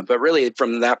 But really,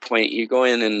 from that point, you go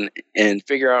in and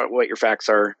figure out what your facts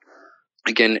are.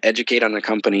 Again, educate on the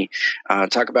company,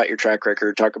 talk about your track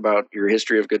record, talk about your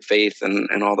history of good faith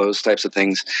and all those types of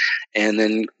things. And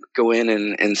then go in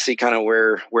and see kind of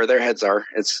where their heads are.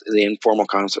 It's the informal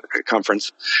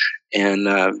conference.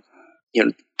 And,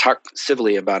 talk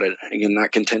civilly about it. Again,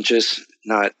 not contentious,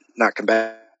 not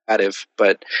combative,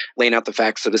 but laying out the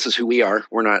facts. So this is who we are.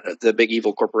 We're not the big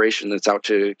evil corporation that's out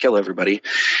to kill everybody.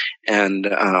 And,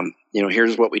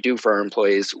 here's what we do for our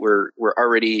employees. We're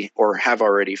already or have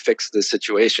already fixed this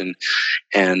situation.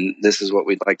 And this is what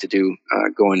we'd like to do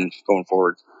going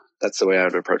forward. That's the way I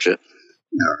would approach it.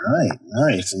 All right.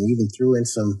 Nice. And you even threw in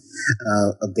some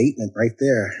abatement right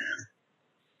there.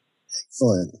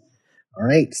 Excellent. All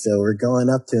right. So we're going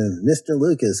up to Mr.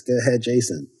 Lucas. Go ahead,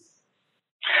 Jason.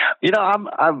 I'm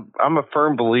a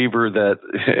firm believer that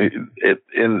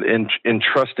in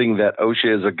trusting that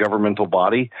OSHA is a governmental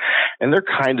body, and they're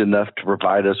kind enough to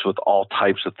provide us with all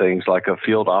types of things like a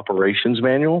field operations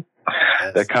manual.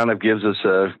 Yes. That kind of gives us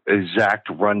a exact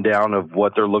rundown of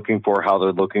what they're looking for, how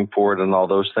they're looking for it, and all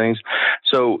those things.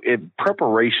 So in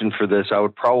preparation for this, I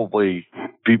would probably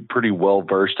be pretty well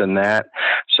versed in that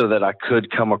so that I could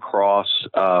come across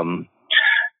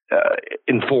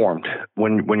informed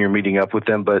when you're meeting up with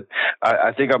them. But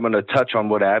I think I'm going to touch on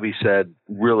what Abby said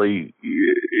really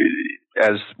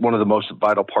as one of the most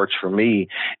vital parts for me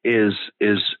is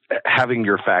having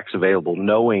your facts available,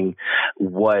 knowing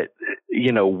what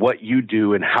you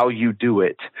do and how you do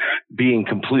it, being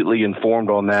completely informed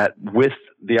on that with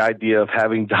the idea of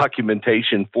having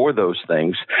documentation for those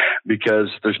things, because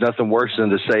there's nothing worse than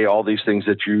to say all these things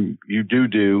that you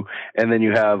do, and then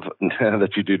you have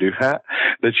that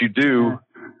you do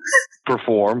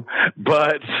perform,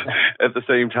 but at the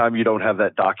same time, you don't have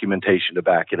that documentation to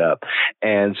back it up.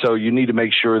 And so you need to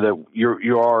make sure that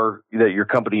your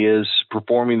company is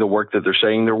performing the work that they're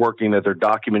saying they're working, that they're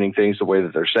documenting things the way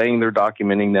that they're saying they're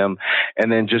documenting them,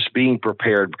 and then just being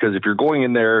prepared. Because if you're going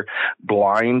in there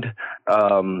blind,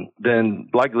 then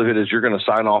likelihood is you're going to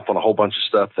sign off on a whole bunch of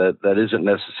stuff that isn't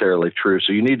necessarily true.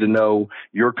 So you need to know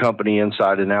your company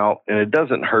inside and out, and it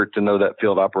doesn't hurt to know that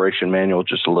field operation manual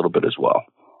just a little bit as well.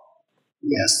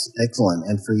 Yes, excellent.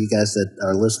 And for you guys that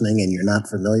are listening and you're not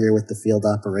familiar with the Field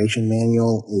Operation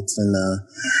Manual, it's in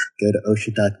go to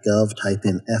OSHA.gov, type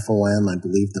in FOM. I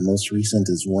believe the most recent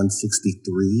is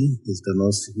 163 is the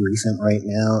most recent right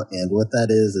now. And what that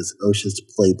is OSHA's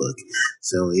playbook.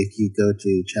 So if you go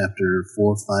to chapter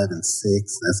 4, 5, and 6,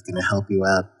 that's going to help you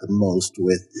out the most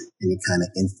with any kind of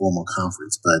informal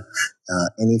conference. But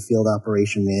any field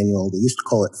operation manual, they used to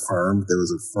call it FIRM. There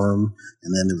was a FIRM,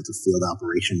 and then there was a field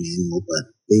operation manual.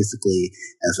 But basically,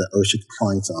 as an OSHA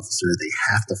compliance officer, they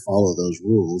have to follow those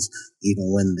rules,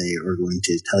 even when they are going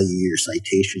to tell you your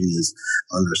citation is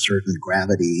under certain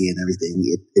gravity and everything.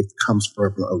 It comes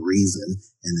from a reason,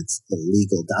 and it's a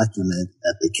legal document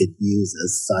that they could use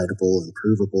as citable and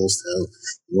provable. So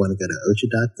you want to go to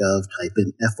OSHA.gov, type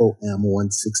in FOM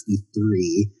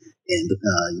 163, and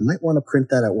you might want to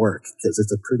print that at work because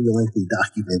it's a pretty lengthy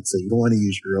document, so you don't want to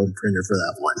use your own printer for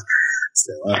that one.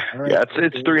 So, all right. Yeah,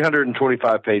 it's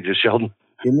 325 pages, Sheldon.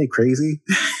 Isn't it crazy?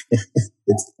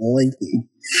 It's lengthy.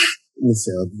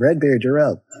 So, Redbeard, you're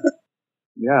up.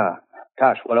 Yeah.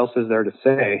 Gosh, what else is there to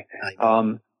say?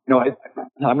 I'm going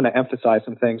to emphasize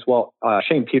some things. Well,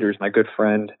 Shane Peters, my good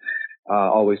friend,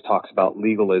 always talks about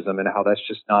legalism and how that's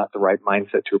just not the right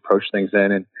mindset to approach things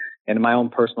in. And my own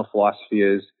personal philosophy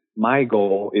is my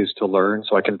goal is to learn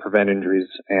so I can prevent injuries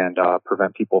and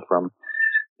prevent people from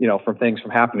things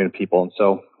from happening to people.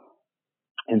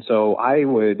 And so I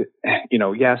would,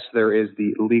 yes, there is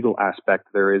the legal aspect.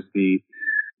 There is the,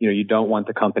 you don't want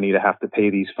the company to have to pay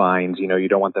these fines. You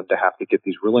don't want them to have to get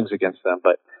these rulings against them.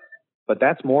 But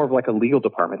that's more of like a legal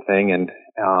department thing. And,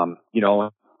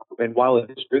 and while it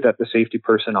is true that the safety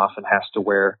person often has to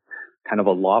wear kind of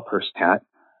a law person hat,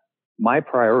 my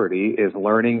priority is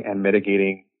learning and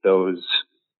mitigating those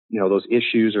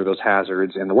issues or those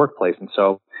hazards in the workplace. And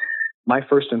so my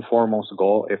first and foremost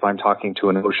goal, if I'm talking to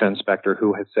an OSHA inspector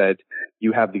who has said,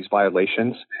 you have these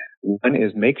violations, one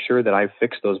is make sure that I've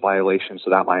fixed those violations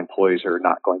so that my employees are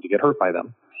not going to get hurt by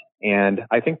them. And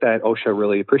I think that OSHA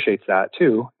really appreciates that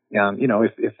too.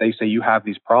 If they say you have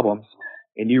these problems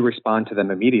and you respond to them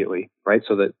immediately, right?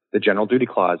 So that the general duty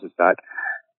clause is that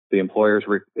the employer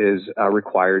is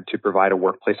required to provide a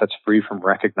workplace that's free from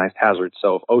recognized hazards.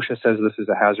 So if OSHA says this is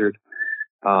a hazard,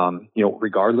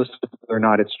 regardless of whether or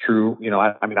not it's true,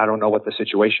 I mean, I don't know what the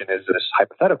situation is. It's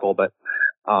hypothetical, but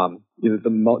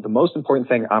the most important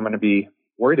thing I'm going to be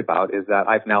worried about is that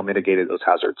I've now mitigated those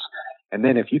hazards. And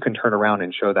then if you can turn around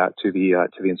and show that to the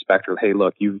inspector, hey,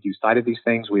 look, you cited these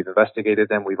things, we've investigated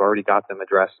them, we've already got them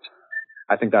addressed.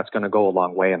 I think that's going to go a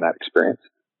long way in that experience.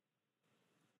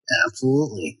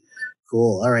 Absolutely.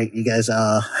 Cool. All right, you guys,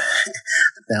 now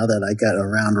that I got a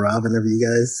round robin of you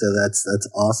guys, so that's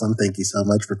awesome. Thank you so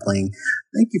much for playing.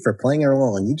 Thank you for playing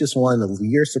along. You just won a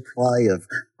year supply of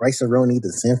Rice-A-Roni,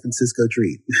 the San Francisco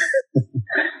treat.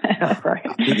 Right.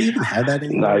 Did you even have that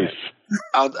anymore? Nice.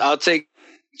 I'll take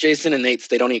Jason and Nate's.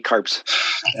 They don't eat carbs.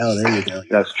 Oh, there you go.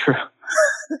 That's true.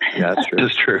 Yeah, that's true.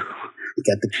 That's true. You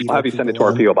got the keto. I'll have you send it to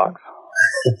our P.O. box.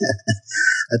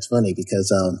 That's funny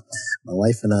because my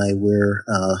wife and I,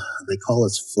 they call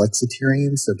us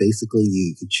flexitarians. So basically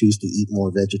you choose to eat more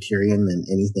vegetarian than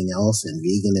anything else and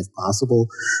vegan if possible.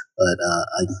 But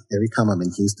every time I'm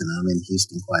in Houston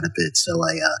quite a bit. So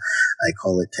I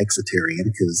call it Texitarian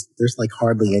because there's like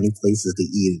hardly any places to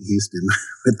eat in Houston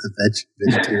with the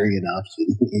vegetarian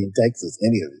option in Texas,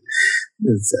 any of it.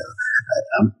 And so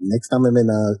next time I'm in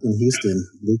Houston,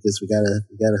 Lucas, we gotta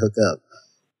hook up.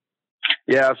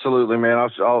 Yeah, absolutely, man.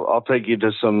 I'll take you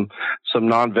to some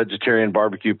non-vegetarian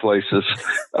barbecue places.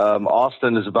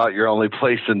 Austin is about your only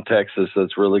place in Texas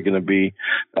that's really going to be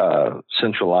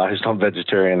centralized on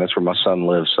vegetarian. That's where my son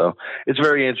lives. So it's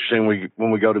very interesting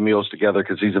when we go to meals together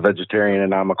because he's a vegetarian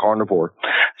and I'm a carnivore.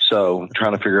 So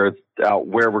trying to figure out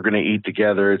where we're going to eat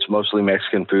together. It's mostly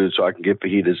Mexican food, so I can get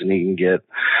fajitas and he can get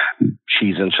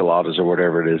cheese enchiladas or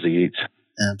whatever it is he eats.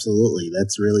 Absolutely.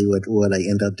 That's really what I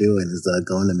end up doing is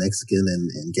going to Mexican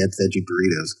and get veggie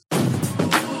burritos.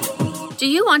 Do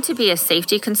you want to be a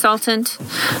safety consultant?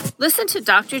 Listen to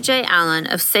Dr. Jay Allen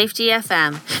of Safety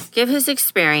FM give his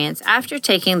experience after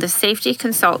taking the Safety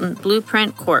Consultant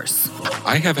Blueprint course.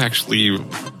 I have actually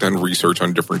done research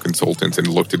on different consultants and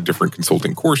looked at different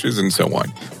consulting courses and so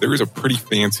on. There is a pretty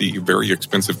fancy, very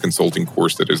expensive consulting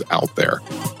course that is out there.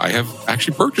 I have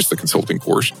actually purchased the consulting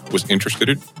course, was interested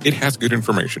in it. It has good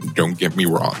information, don't get me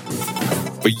wrong.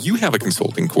 But you have a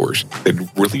consulting course that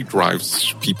really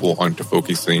drives people onto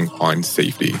focusing on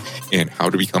safety and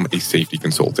how to become a safety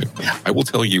consultant. I will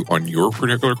tell you on your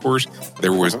particular course,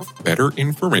 there was better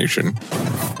information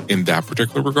in that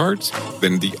particular regards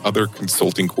than the other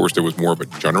consulting course that was more of a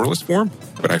generalist form.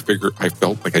 But I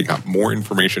felt like I got more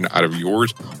information out of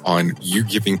yours on you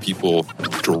giving people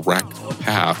direct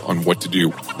path on what to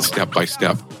do step by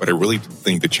step. But I really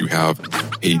think that you have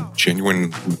a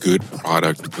genuine good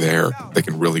product there that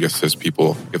can really assist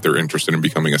people if they're interested in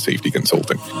becoming a safety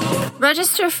consultant.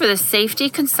 Register for the Safety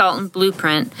Consultant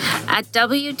Blueprint at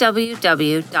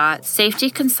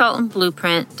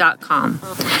www.safetyconsultantblueprint.com.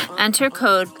 Enter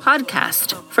code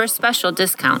PODCAST for a special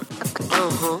discount.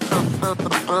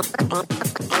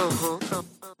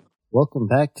 Welcome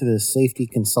back to the Safety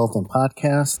Consultant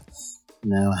Podcast.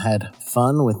 Now, I had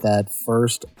fun with that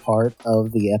first part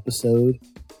of the episode,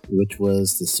 which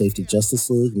was the Safety Justice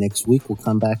League. Next week, we'll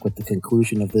come back with the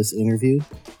conclusion of this interview.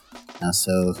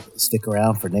 So stick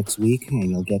around for next week,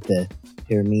 and you'll get to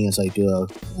hear me as I do a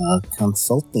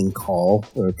consulting call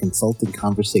or a consulting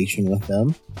conversation with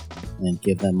them and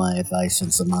give them my advice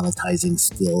on some monetizing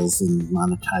skills and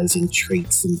monetizing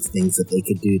traits and things that they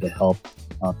could do to help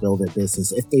build their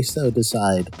business if they so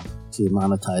decide to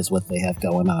monetize what they have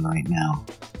going on right now.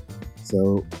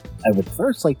 So I would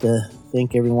first like to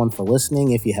thank everyone for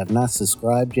listening. If you have not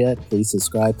subscribed yet, please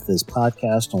subscribe to this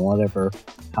podcast on whatever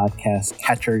podcast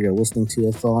catcher you're listening to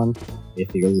us on.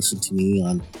 If you're listening to me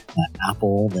on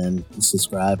Apple, then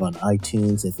subscribe on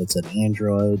iTunes. If it's an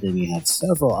Android, then you have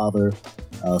several other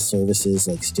services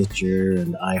like Stitcher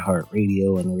and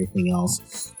iHeartRadio and everything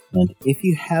else. And if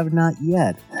you have not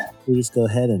yet, please go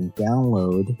ahead and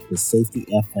download the Safety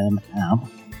FM app.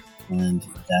 And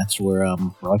that's where I'm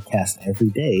broadcast every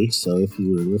day. So if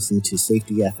you were listening to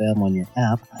Safety FM on your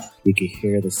app, you could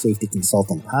hear the Safety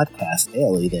Consultant Podcast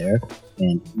daily there.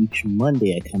 And each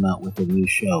Monday I come out with a new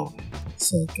show.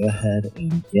 So go ahead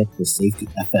and get the Safety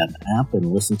FM app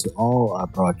and listen to all our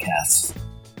broadcasts.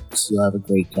 So you'll have a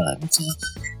great time.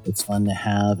 It's fun to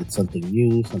have. It's something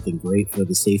new, something great for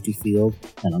the safety field,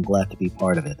 and I'm glad to be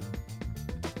part of it.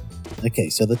 Okay,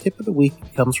 so the tip of the week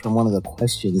comes from one of the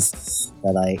questions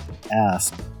that I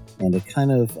asked, and it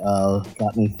kind of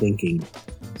got me thinking.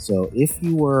 So if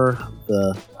you were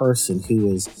the person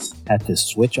who had to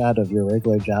switch out of your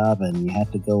regular job and you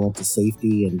had to go into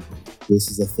safety, and this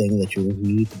is a thing that you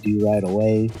need to do right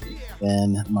away,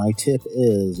 then my tip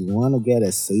is you want to get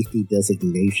a safety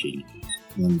designation.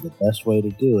 And the best way to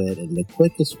do it, and the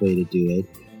quickest way to do it,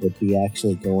 would be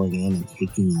actually going in and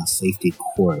taking a safety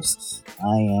course.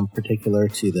 I am particular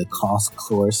to the COSS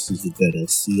course. You can go to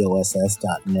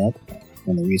coss.net.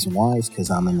 And the reason why is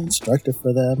because I'm an instructor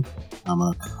for them. I'm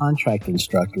a contract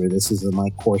instructor. This is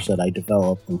my course that I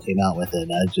developed and came out with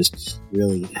it. I just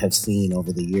really have seen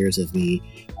over the years of me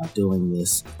doing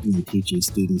this, teaching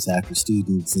students after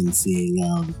students and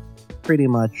seeing pretty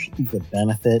much the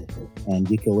benefit. And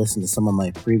you can listen to some of my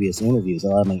previous interviews. A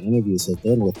lot of my interviews have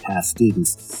been with past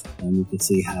students, and you can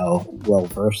see how well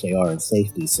versed they are in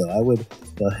safety. So I would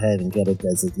go ahead and get a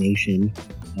designation,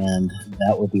 and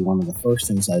that would be one of the first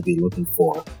things I'd be looking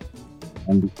for.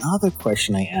 And the other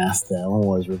question I asked them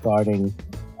was regarding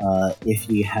if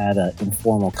you had an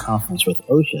informal conference with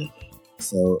OSHA.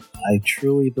 So I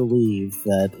truly believe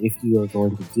that if you are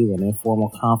going to do an informal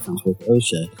conference with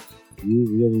OSHA, you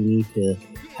really need to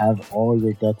have all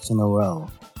your ducks in a row.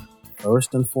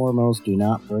 First and foremost, do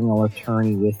not bring an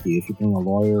attorney with you. If you bring a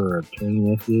lawyer or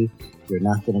attorney with you, you're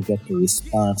not going to get the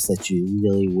response that you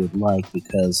really would like,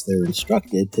 because they're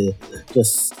instructed to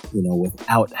just,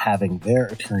 without having their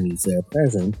attorneys there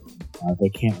present, they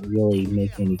can't really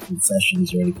make any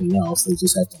concessions or anything else. They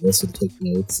just have to listen, take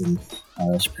notes, and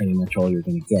that's pretty much all you're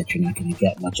going to get. You're not going to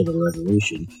get much of a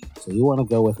resolution. So you want to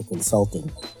go with a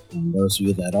consultant. And those of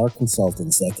you that are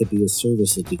consultants, that could be a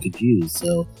service that you could use.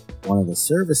 So one of the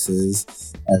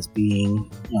services as being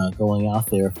going out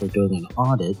there for doing an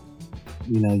audit,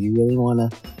 you really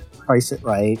want to price it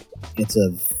right. It's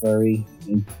a very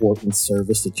important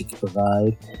service that you can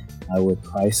provide. I would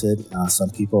price it.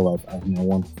 Some people, I know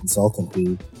one consultant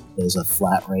who does a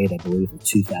flat rate, I believe, of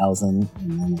 $2,000, and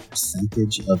then a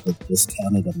percentage of the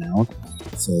discounted amount.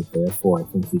 So therefore, I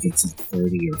think he gets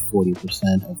 30 or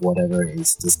 40% of whatever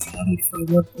is discounted for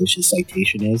what OSHA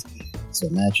citation is. So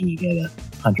imagine you get a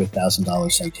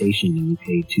 $100,000 citation and you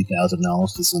pay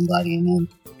 $2,000 to somebody, and then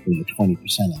 20%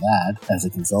 of that as a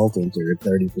consultant, or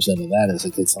 30% of that as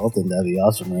a consultant. That'd be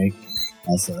awesome, right?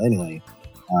 So anyway,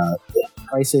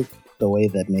 price it the way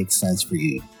that makes sense for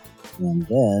you. And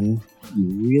then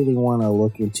you really want to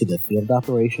look into the field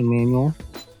operation manual.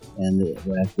 And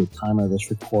at the time of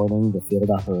this recording, the field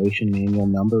operation manual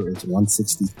number is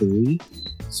 163.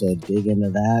 So dig into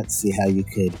that, see how you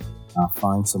could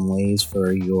find some ways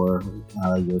for your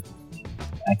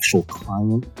actual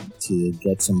client to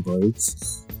get some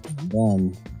breaks. And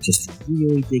then just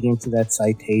really dig into that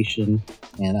citation.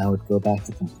 And I would go back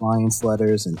to compliance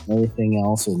letters and everything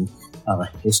else, and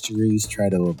histories, try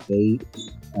to abate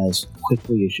as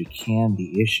quickly as you can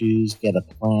the issues, get a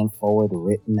plan forward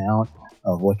written out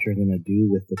of what you're going to do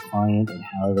with the client and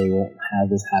how they won't have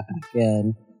this happen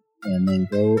again, and then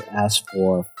go ask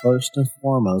for, first and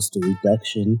foremost, a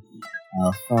reduction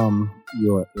from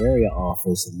your area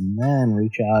office, and then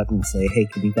reach out and say, hey,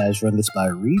 can you guys run this by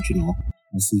regional,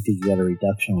 and see if you can get a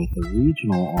reduction with the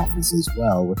regional office as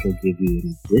well, which will give you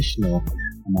an additional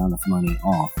amount of money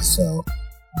off. So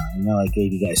I know I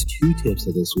gave you guys 2 tips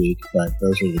of this week, but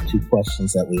those are the 2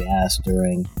 questions that we asked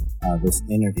during this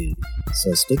interview.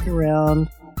 So stick around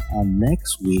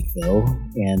next week, though,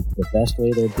 and the best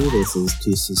way to do this is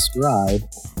to subscribe,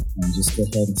 and just go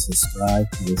ahead and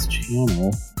subscribe to this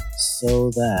channel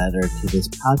or to this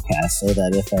podcast, so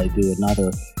that if I do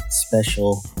another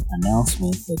special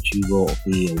announcement, that you will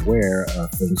be aware of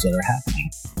things that are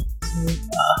happening. So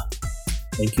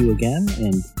thank you again,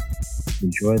 and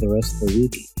enjoy the rest of the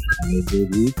week. Have a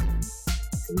good week.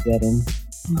 Go get him,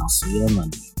 and I'll see you on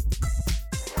Monday.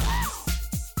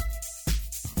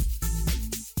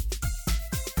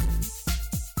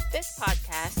 This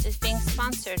podcast is being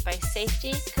sponsored by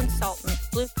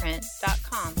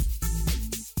SafetyConsultantBlueprint.com.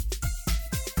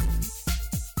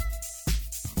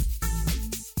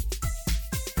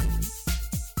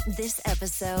 This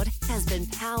episode has been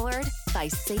powered by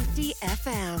Safety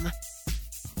FM.